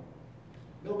of God,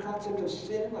 no concept of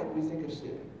sin like we think of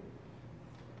sin.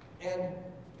 And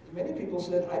many people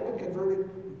said, I've been converted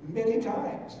many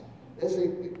times as they,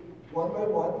 one by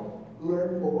one,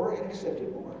 learned more and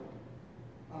accepted more.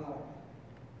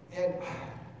 And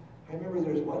I remember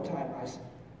there was one time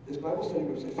this Bible study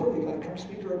group said, Phil, you got to come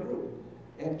speak to our group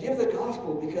and give the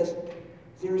gospel because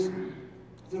there's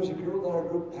a girl in our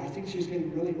group and I think she's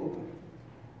getting really open.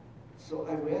 So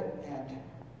I went and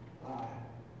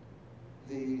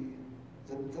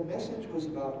the message was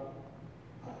about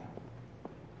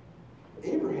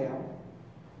Abraham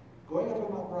going up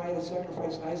on Mount Moriah to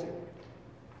sacrifice Isaac.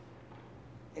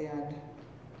 And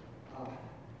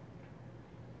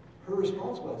her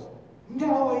response was,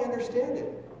 now I understand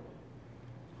it.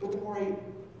 But the more he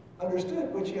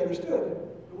understood what she understood,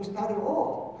 it was not at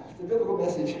all the biblical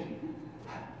message.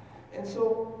 And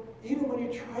so, even when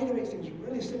you try to make things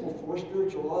really simple, for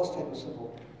spiritual laws type of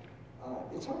simple,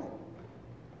 it's hard.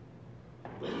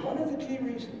 But one of the key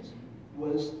reasons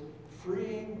was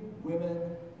freeing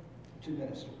women to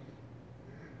minister.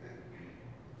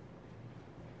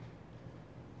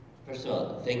 First of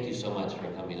all, thank you so much for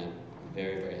coming. I'm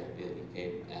very, very happy that you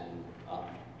came, and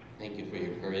thank you for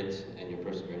your courage and your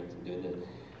perseverance in doing this.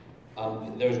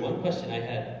 There was one question I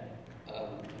had,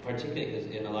 particularly because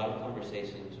in a lot of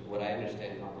conversations, what I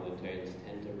understand complementarians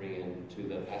tend to bring into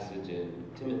the passage in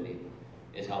Timothy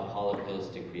is how Paul appeals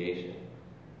to creation.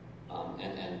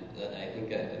 And I think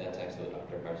that's actually what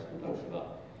Dr. Carson talks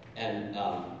about. And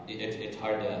it's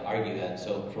hard to argue that.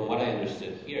 So from what I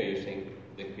understood here, you're saying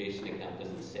the creation account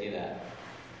doesn't say that.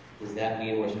 Does that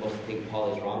mean we're supposed to think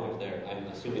Paul is wrong? Or I'm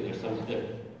assuming there's some other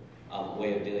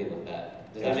way of dealing with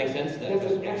that. Does that make sense?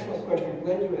 That's an excellent question. I'm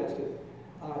glad you asked it.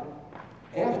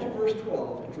 After verse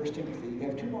 12 in 1 Timothy, you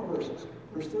have two more verses.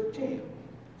 Verse 13,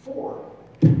 for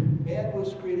man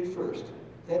was created first,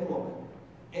 then woman.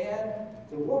 And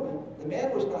the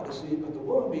man was not deceived, but the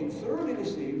woman, being thoroughly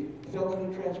deceived, fell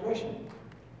into transgression.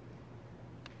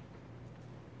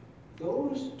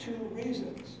 Those two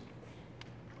reasons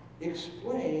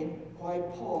explain why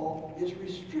Paul is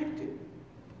restricting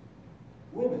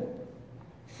women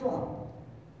from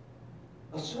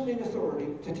assuming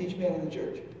authority to teach men in the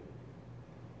church.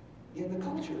 In the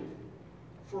culture,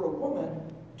 for a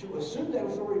woman to assume that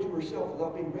authority to herself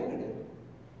without being granted it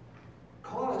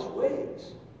caused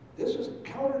waves. This was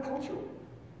countercultural,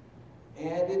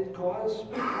 and it caused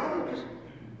problems.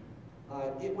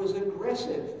 It was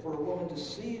aggressive for a woman to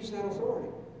seize that authority.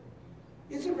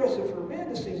 It's aggressive for a man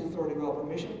to seize authority without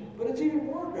permission, but it's even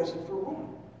more aggressive for a woman.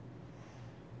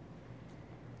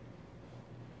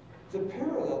 The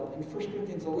parallel in 1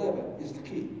 Corinthians 11 is the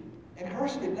key. And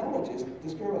Carson acknowledges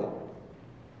this parallel.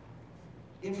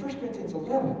 In 1 Corinthians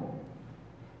 11,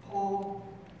 Paul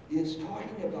is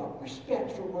talking about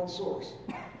respect for one's source.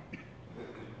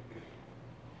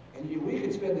 And we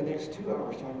could spend the next 2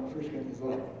 hours talking about 1 Corinthians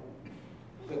 11.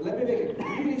 But let me make it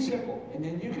really simple, and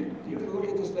then you can look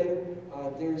at this later.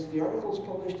 There's the articles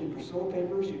published in Priscilla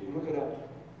Papers. You can look it up.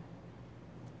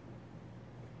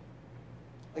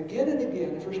 Again and again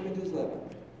in 1 Corinthians 11,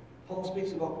 Paul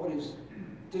speaks about what is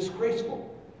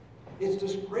disgraceful. It's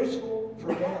disgraceful for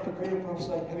a man to pray and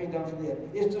prophesy having down from the head.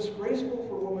 It's disgraceful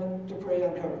for a woman to pray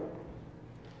uncovered.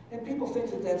 And people think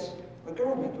that that's a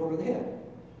garment over the head.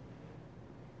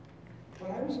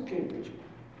 When I was in Cambridge,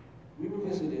 we were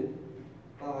visited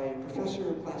by a professor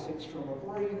of classics from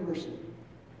Macquarie University.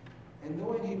 And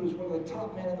knowing he was one of the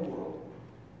top men in the world,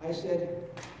 I said,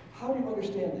 how do you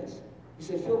understand this? He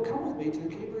said, Phil, come with me to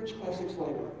the Cambridge Classics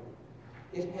Library.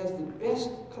 It has the best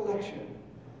collection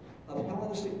of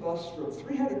Hellenistic busts from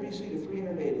 300 BC to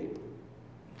 380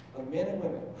 of men and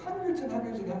women. Hundreds and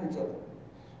hundreds and hundreds of them.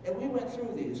 And we went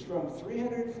through these from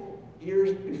 300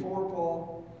 years before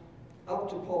Paul up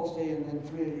to Paul's day and then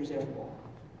 300 years after Paul.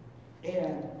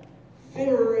 And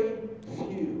very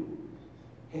few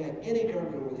had any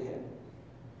garment over the head.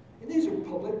 And these are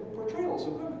public portrayals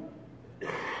of women.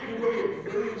 You look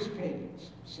at vase paintings,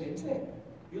 same thing.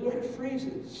 You look at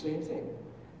friezes, same thing.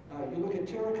 You look at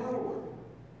terracotta work,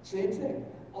 same thing.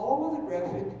 All of the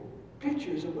graphic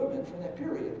pictures of women from that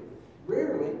period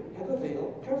rarely have a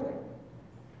veil covering.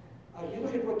 You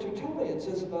look at what Tertullian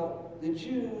says about the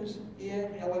Jews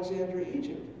in Alexandria,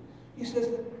 Egypt. He says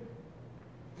that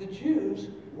the Jews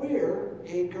wear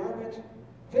a garment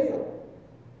veil,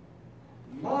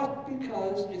 not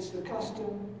because it's the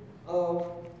custom of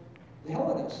the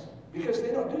Hellenists, because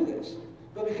they don't do this,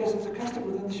 but because it's a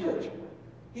custom within the church.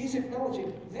 He's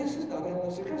acknowledging this is not a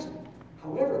Hellenistic custom.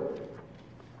 However,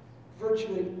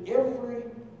 virtually every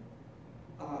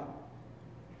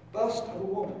bust of a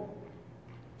woman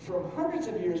from hundreds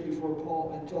of years before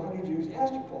Paul until hundreds of years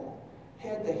after Paul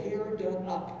had the hair done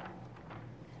up.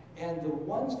 And the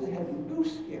ones that had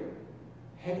loose hair,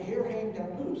 had hair hanging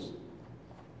down loose,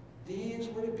 these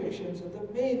were depictions of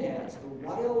the Maenads, the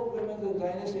wild women of the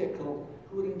Dionysiac cult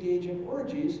who would engage in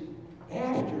orgies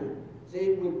after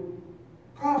they would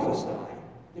prophesy.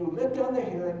 They would let down their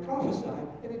hair and prophesy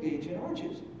and engage in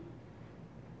orgies.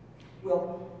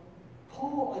 Well,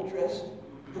 Paul addressed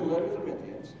the letter of the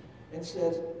Corinthians and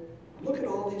says, look at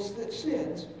all these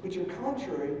sins which are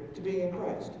contrary to being in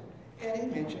Christ. And he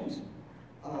mentions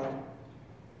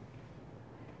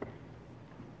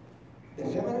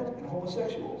effeminate and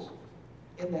homosexuals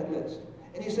in that list.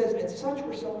 And he says, and such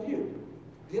were some of you.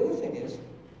 The other thing is,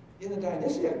 in the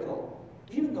Dionysiac cult,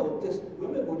 even though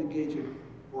women would engage in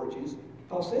orgies,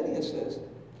 Pausanias says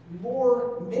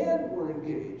more men were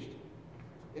engaged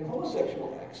in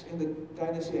homosexual acts in the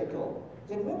Dionysiac cult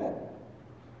than women.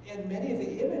 And many of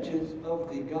the images of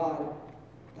the god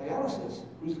Dionysus,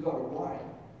 who's the god of wine,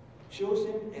 shows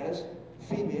him as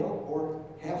female or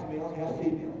half male, half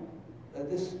female.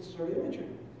 This sort of imagery.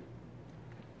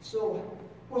 So,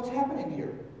 what's happening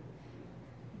here?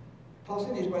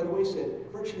 Pausanias, by the way, said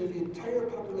virtually the entire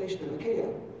population of Achaia,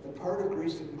 the part of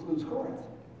Greece that includes Corinth,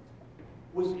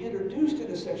 was introduced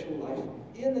into sexual life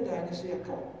in the Dionysiac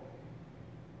cult.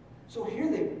 So here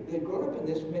they'd grown up in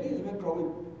this. Many of them had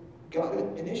probably got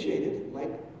initiated,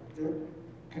 like their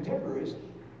contemporaries,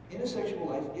 in a sexual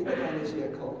life in the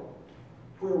Dionysiac cult,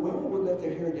 where women would let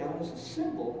their hair down as a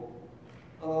symbol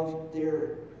of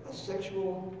their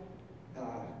sexual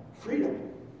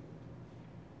freedom.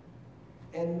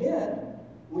 And men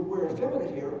would wear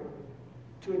effeminate hair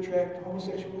to attract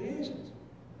homosexual liaisons.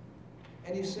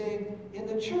 And he's saying, in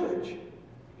the church,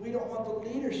 we don't want the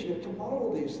leadership to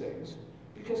model these things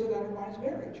because it undermines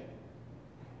marriage.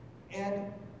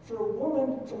 And for a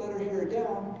woman to let her hair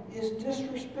down is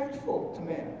disrespectful to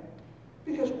man,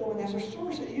 because woman has her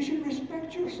source. You should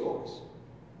respect your source.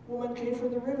 Woman came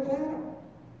from the rib of Adam.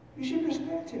 You should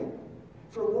respect him.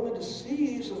 For a woman to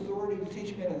seize authority to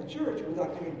teach men in the church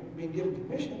without being given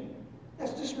permission,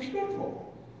 that's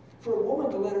disrespectful. For a woman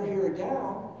to let her hair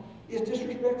down is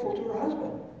disrespectful to her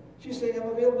husband. She's saying, I'm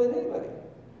available to anybody.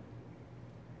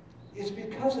 It's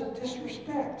because of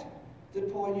disrespect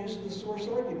that Paul uses the source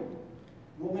argument.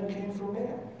 Woman came from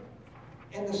man.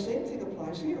 And the same thing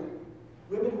applies here.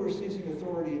 Women who are seizing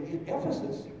authority in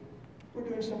Ephesus were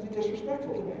doing something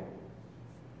disrespectful to man.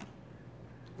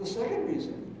 The second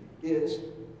reason is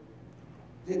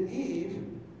that Eve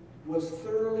was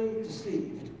thoroughly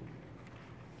deceived.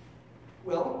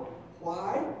 Well,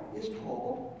 why is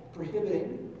Paul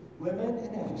prohibiting women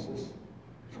in Ephesus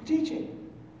from teaching?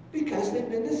 Because they've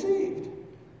been deceived.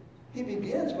 He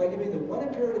begins by giving them one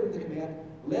imperative in the command,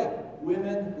 let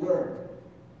women learn.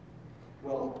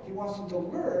 Well, he wants them to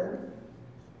learn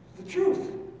the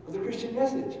truth of the Christian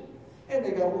message. And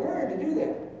they got to learn to do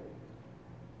that.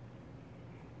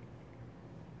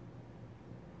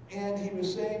 And he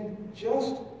was saying,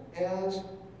 just as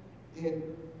in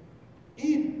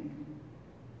Eden,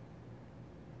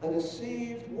 a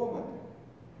deceived woman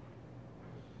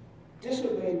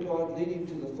disobeyed God leading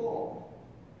to the fall,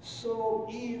 so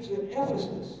Eve's in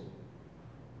Ephesus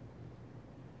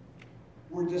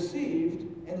were deceived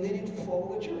and leading to the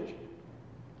fall of the church.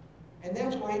 And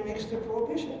that's why he makes the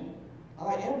prohibition.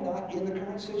 I am not, in the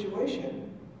current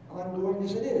situation, ongoing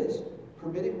as it is,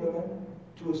 permitting women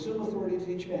to assume authority to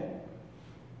teach men.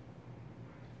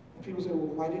 And people say,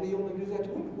 well, why did he only do that to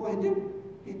women? Well, he didn't.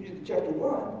 In chapter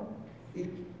 1, he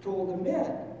told the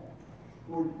men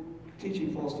who were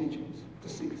teaching false teachings to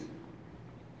cease.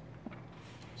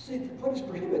 See, what is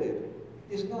prohibited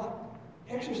is not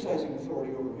exercising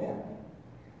authority over men.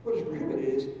 What is prohibited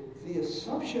is the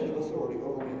assumption of authority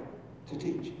over men to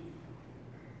teach.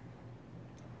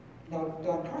 Now,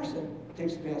 Don Carson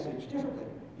takes the passage differently.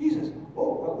 He says,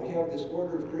 oh, well, we have this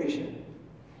order of creation,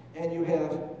 and you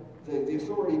have the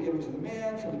authority given to the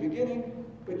man from the beginning,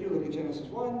 but you look at Genesis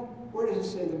 1, where does it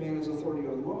say the man has authority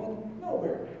over the woman?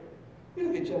 Nowhere. You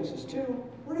look at Genesis 2,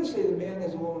 where does it say the man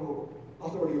has authority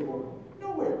over the woman?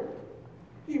 Nowhere.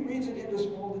 He reads it into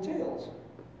small details.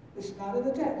 It's not in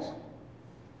the text.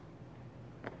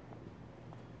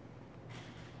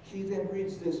 He then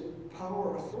reads this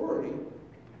power authority,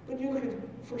 but you look at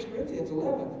 1 Corinthians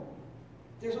 11,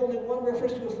 there's only one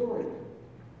reference to authority.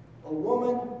 A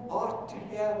woman ought to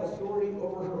have authority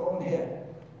over her own head.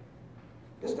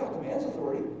 It's not the man's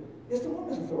authority, it's the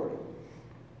woman's authority.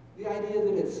 The idea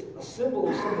that it's a symbol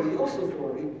of somebody else's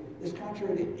authority is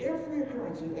contrary to every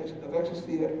occurrence of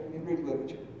exousia in Greek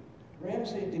literature.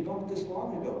 Ramsay debunked this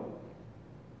long ago.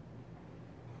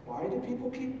 Why do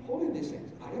people keep holding these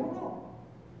things? I don't know.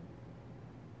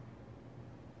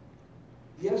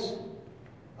 Yes,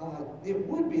 it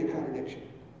would be a contradiction.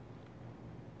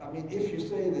 I mean, if you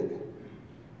say that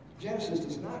Genesis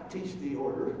does not teach the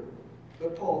order,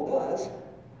 but Paul does,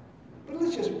 but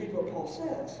let's just read what Paul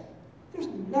says. There's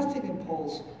nothing in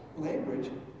Paul's language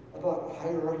about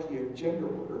hierarchy of gender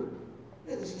order.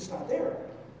 It's just not there.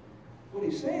 What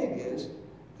he's saying is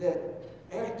that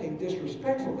acting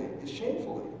disrespectfully is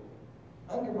shamefully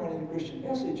undermining the Christian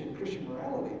message and Christian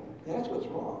morality. That's what's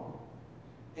wrong.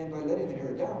 And by letting the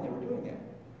hair down, they were doing that.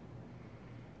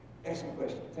 Excellent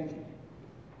question. Thank you.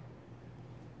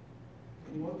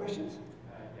 Any more questions?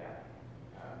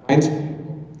 Mine's,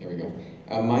 there we go.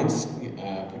 Mine's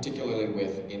particularly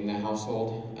within the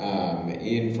household.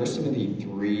 In 1 Timothy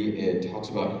 3, it talks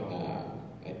about,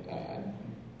 where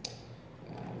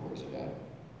is it at?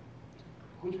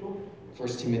 Which book? 1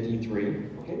 Timothy 3.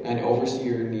 Okay. An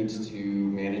overseer needs to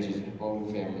manage his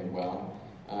own family well.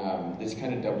 This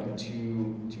kind of dubbed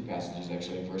two passages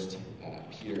actually in 1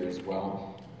 Peter as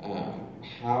well.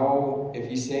 How, if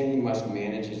he's saying he must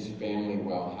manage his family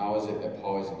well, how is it that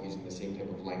Paul isn't using the same type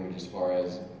of language as far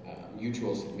as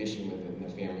mutual submission within the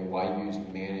family? Why use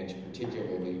manage,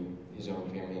 particularly his own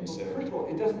family instead of... First of all,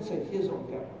 it doesn't say his own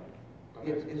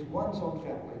family. It's one's own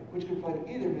family, which could apply to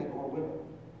either men or women.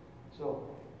 So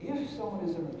if someone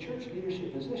is in a church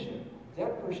leadership position,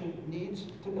 that person needs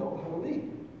to know how to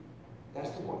lead. That's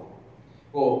the point.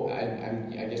 Well,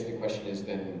 I guess the question is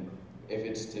then, if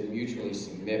it's to mutually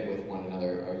submit with one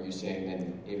another, are you saying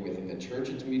then within the church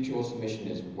it's mutual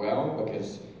submission as well?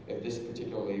 Because if this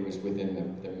particularly was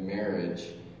within the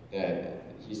marriage, that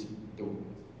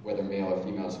whether male or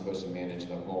female is supposed to manage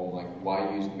the home, like why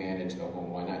use manage the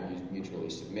home? Why not use mutually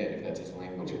submit if that's his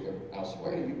language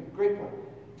elsewhere? Great point.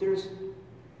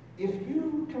 If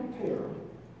you compare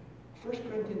 1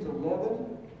 Corinthians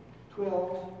 11,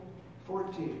 12,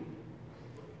 14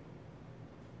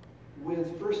 with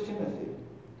 1 Timothy,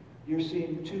 you're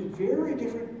seeing two very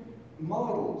different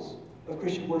models of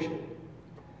Christian worship.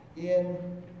 In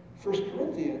 1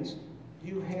 Corinthians,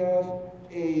 you have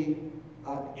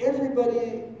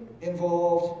everybody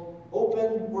involved,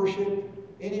 open worship,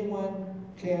 anyone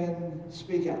can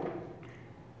speak out.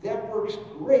 That works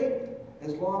great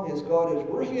as long as God is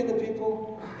working in the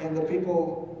people and the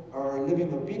people are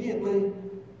living obediently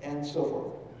and so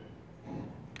forth.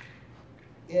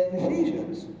 In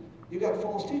Ephesians, you've got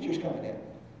false teachers coming in.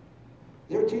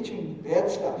 They're teaching bad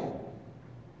stuff.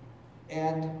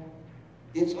 And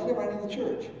it's undermining the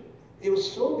church. It was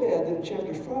so bad that in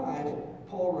chapter 5,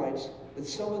 Paul writes that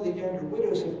some of the younger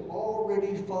widows have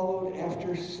already followed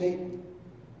after Satan.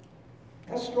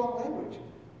 That's strong language.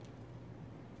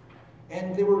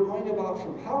 And they were going about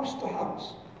from house to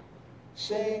house,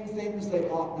 saying things they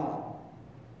ought not.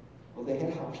 Well, they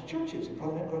had house churches. They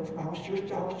probably went going from house church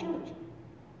to house church,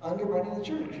 undermining the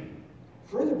church.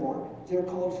 Furthermore, they're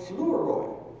called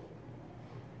fluoroi.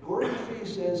 Gordon Fee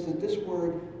says that this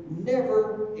word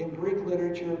never in Greek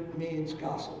literature means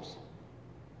gossips.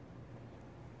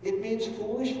 It means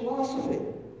foolish philosophy.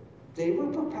 They were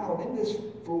propounding this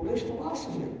foolish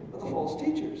philosophy of the false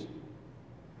teachers.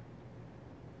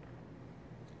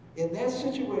 In that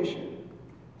situation,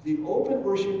 the open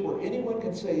worship where anyone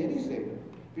can say anything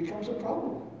becomes a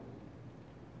problem.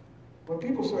 When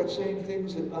people start saying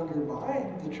things that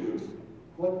undermine the truth,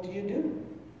 what do you do?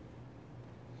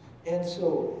 And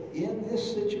so, in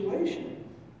this situation,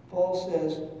 Paul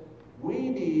says, we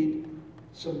need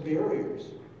some barriers.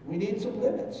 We need some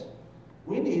limits.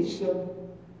 We need some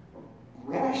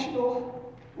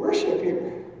rational worship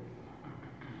here.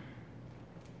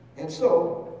 And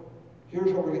so,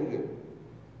 here's what we're going to do.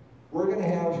 We're going to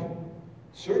have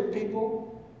certain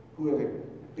people who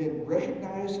have been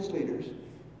recognized as leaders,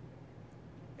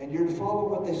 and you're to follow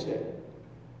what they say.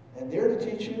 and they're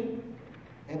to teach you,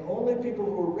 and only people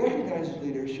who are recognized as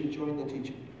leaders should join the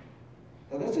teaching.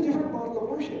 Now that's a different model of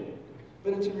worship,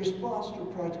 but it's a response to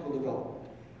practical development.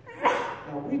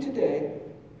 Now we today,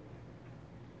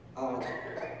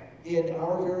 in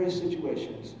our various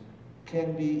situations,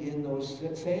 can be in those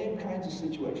same kinds of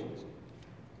situations.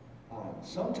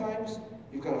 Sometimes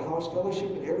you've got a house fellowship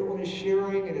and everyone is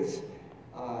sharing and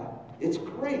it's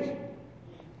great.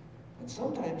 And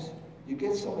sometimes you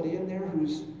get somebody in there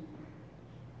who's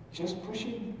just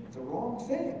pushing the wrong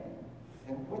thing.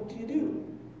 And what do?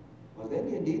 Well, then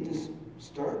you need to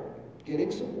start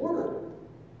getting some order.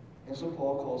 And so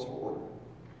Paul calls for order.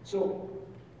 So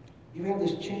you have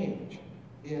this change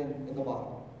in the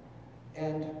model.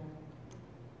 And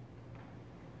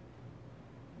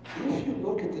if you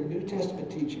look at the New Testament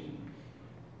teaching,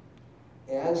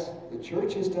 as the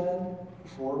church has done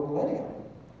for millennia,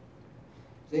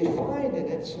 they find in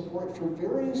it support for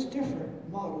various different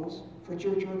models for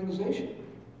church organization.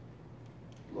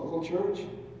 Local church,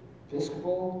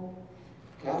 Episcopal,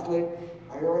 Catholic,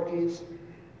 hierarchies,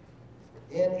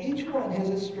 and each one has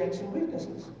its strengths and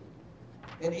weaknesses.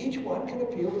 And each one can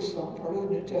appeal to some part of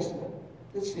the New Testament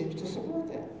that seems to support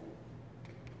that.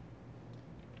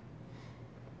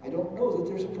 I don't know that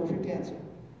there's a perfect answer.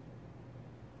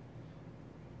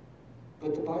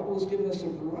 But the Bible has given us a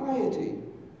variety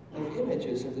of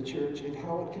images of the church and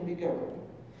how it can be governed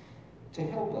to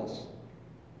help us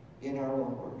in our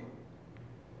own work.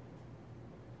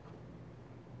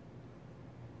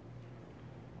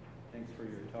 Thanks for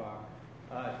your talk.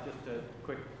 Just a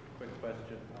quick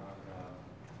question on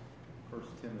 1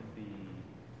 Timothy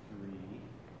 3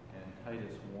 and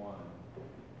Titus 1.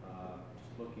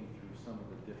 Just looking through some of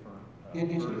the different Can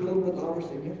you speak a little bit louder,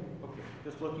 Savior? Okay.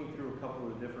 Just looking through a couple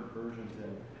of different versions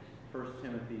in 1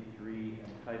 Timothy 3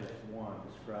 and Titus 1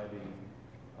 describing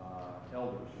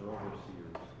elders or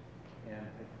overseers. And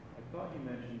I thought you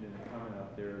mentioned in a comment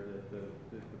up there that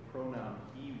the pronoun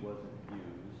he wasn't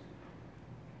used.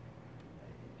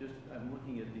 I'm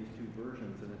looking at these two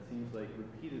versions, and it seems like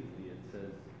repeatedly it says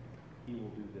he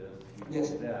will do this, he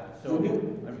will do that. So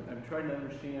I'm trying to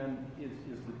understand, is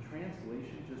the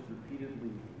translation just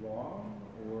repeatedly wrong?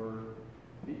 Or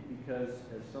because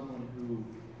as someone who,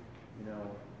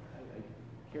 I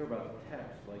care about the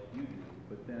text like you do,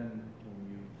 but then when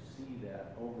you see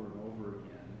that over and over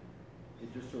again,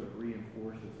 it just sort of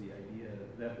reinforces the idea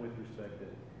that with respect to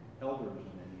elders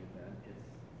in any event, it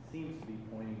seems to be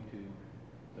pointing to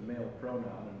the male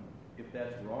pronoun, and if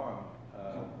that's wrong,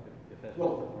 if that's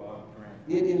wrong,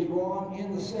 it is wrong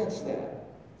in the sense that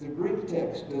the Greek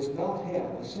text does not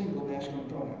have a single masculine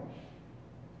pronoun.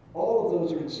 All of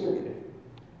those are inserted.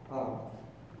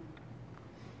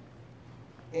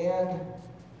 And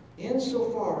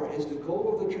insofar as the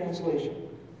goal of the translation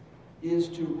is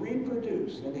to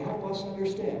reproduce and to help us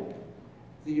understand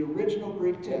the original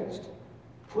Greek text,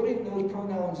 putting those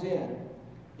pronouns in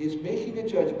is making a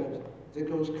judgment that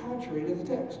goes contrary to the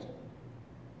text.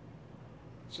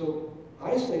 So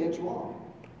I say it's wrong.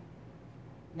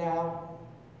 Now,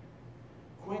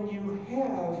 when you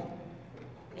have,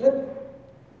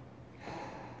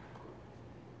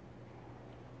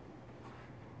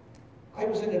 I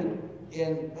was in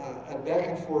a back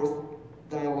and forth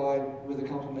dialogue with a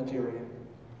complementarian,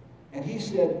 and he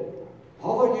said,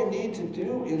 all you need to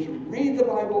do is read the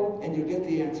Bible and you get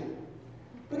the answer.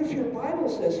 But if your Bible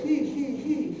says he,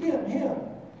 him,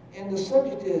 and the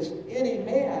subject is any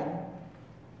man,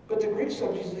 but the Greek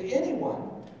subject is anyone,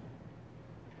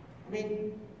 I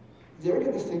mean, they're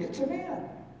going to think it's a man.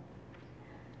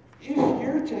 If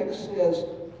your text says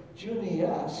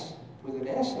Junius with an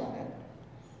S on it,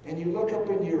 and you look up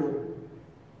in your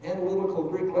analytical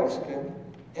Greek lexicon,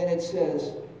 and it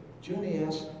says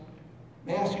Junius,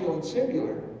 masculine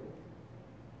singular,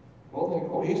 well, then,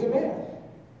 oh, he's a man.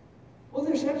 Well,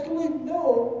 there's absolutely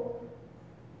no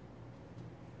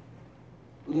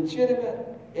legitimate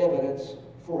evidence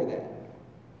for that.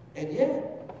 And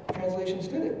yet, translations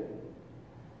did it.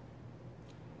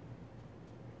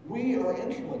 We are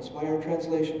influenced by our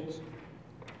translations.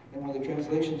 And when the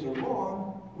translations are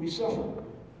wrong, we suffer.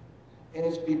 And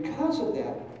it's because of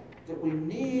that that we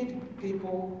need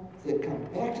people that come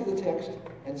back to the text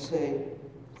and say,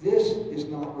 this is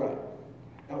not right.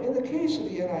 Now, in the case of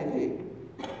the NIV,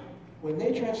 when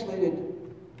they translated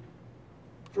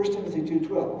 1 Timothy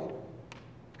 2:12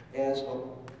 as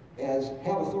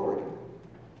have authority,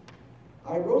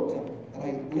 I wrote them and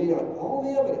I laid out all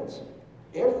the evidence,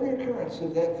 every occurrence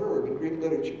of that verb in Greek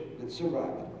literature that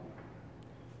survived.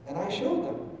 And I showed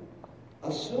them,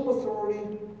 assume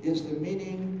authority is the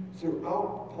meaning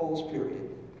throughout Paul's period.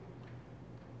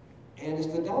 And it's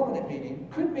the dominant meaning.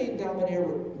 Could mean domineer,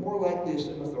 but more likely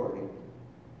assume authority.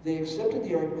 They accepted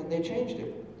the argument and they changed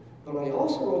it. But I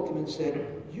also wrote them and said,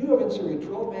 you have inserted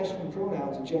 12 masculine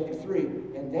pronouns in chapter 3,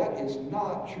 and that is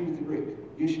not true to the Greek.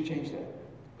 You should change that.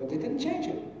 But they didn't change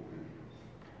it.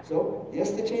 So,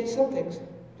 yes, they changed some things, but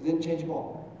they didn't change them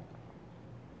all.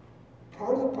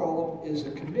 Part of the problem is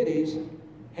the committees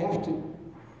have to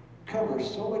cover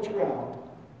so much ground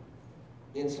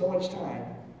in so much time,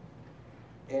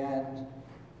 and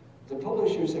the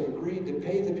publishers have agreed to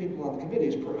pay the people on the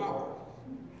committees per hour.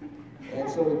 And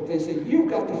so they say, you've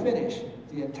got to finish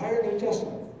the entire New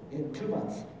Testament in 2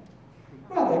 months.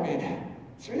 Well, I mean,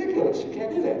 it's ridiculous. You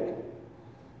can't do that.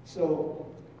 So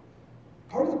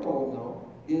part of the problem, though,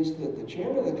 is that the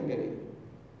chairman of the committee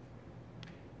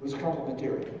was a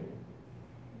complementarian.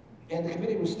 And the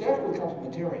committee was staffed with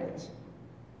complementarians.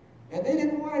 And they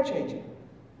didn't want to change it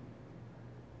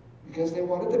because they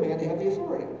wanted the man to have the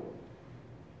authority.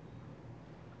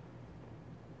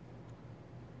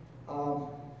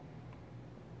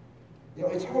 You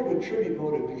know, it's hard to attribute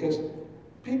motive because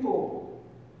people,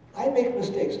 I make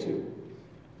mistakes too.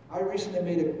 I recently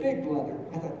made a big blunder.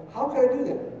 I thought, how could I do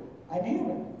that? I'm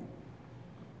human.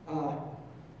 I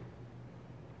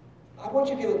want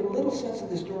you to get a little sense of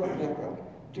the historical background.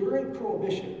 During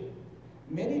Prohibition,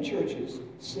 many churches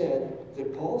said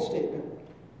that Paul's statement,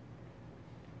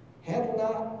 handle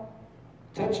not,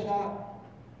 touch not,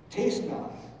 taste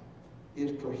not,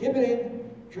 is prohibiting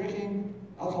drinking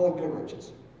alcoholic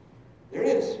beverages. There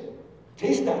it is.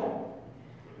 Taste not.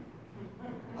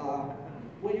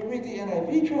 When you read the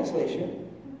NIV translation,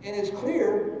 and it's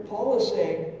clear, Paul is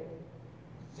saying,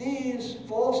 these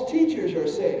false teachers are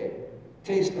saying,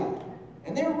 taste not.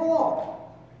 And they're wrong.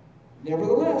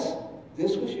 Nevertheless,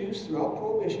 this was used throughout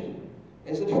Prohibition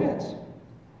as a defense.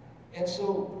 And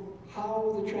so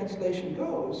how the translation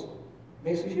goes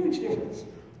makes a huge difference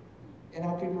in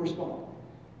how people respond.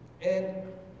 And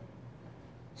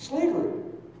slavery,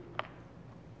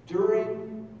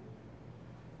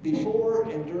 before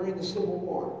and during the Civil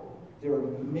War, there were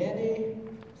many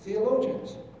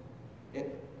theologians,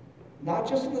 not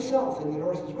just in the South, in the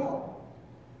North as well,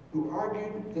 who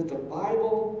argued that the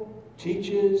Bible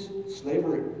teaches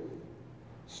slavery.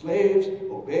 Slaves,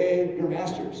 obey your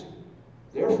masters.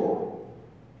 Therefore,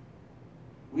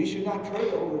 we should not try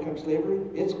to overcome slavery.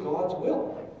 It's God's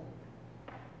will.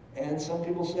 And some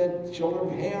people said, children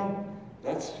of Ham,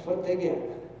 that's what they get.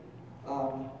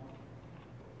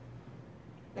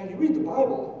 Now you read the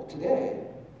Bible today,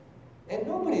 and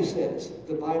nobody says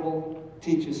the Bible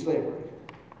teaches slavery.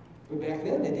 But back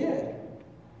then they did.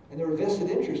 And there were vested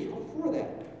interests for that.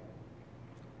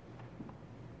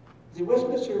 The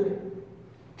Westminster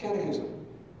Catechism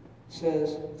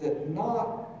says that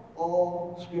not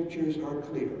all scriptures are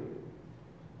clear,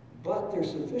 but they're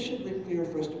sufficiently clear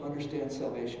for us to understand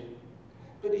salvation.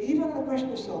 But even on the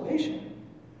question of salvation,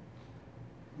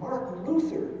 Martin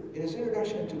Luther, in his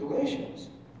introduction to Galatians,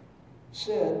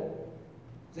 said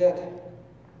that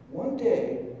one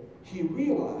day he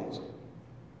realized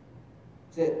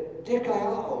that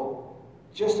dikaiō,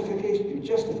 justification, to be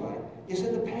justified, is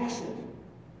in the passive.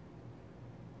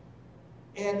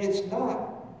 And it's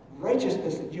not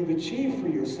righteousness that you've achieved for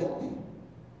yourself.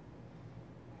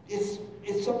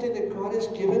 It's something that God has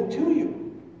given to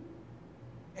you.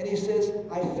 And he says,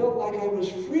 I felt like I was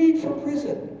freed from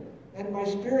prison and my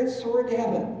spirit soared to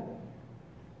heaven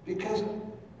because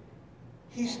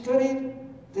he studied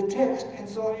the text and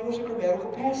saw it was a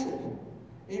grammatical passive. And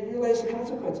he realized the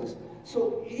consequences.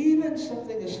 So even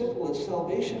something as simple as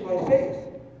salvation by faith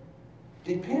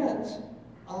depends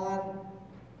on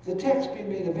the text being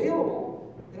made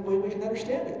available in a way we can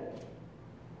understand it.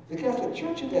 The Catholic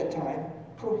Church at that time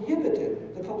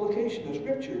prohibited the publication of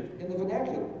Scripture in the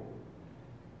vernacular.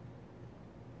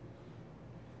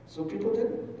 So people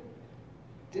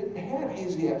didn't have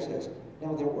easy access.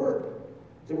 Now there were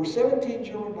 17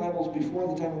 German Bibles before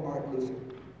the time of Martin Luther.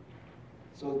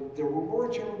 So there were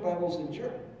more German Bibles than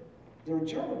there were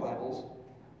German Bibles,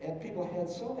 and people had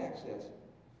some access,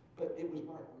 but it was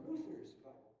Martin Luther's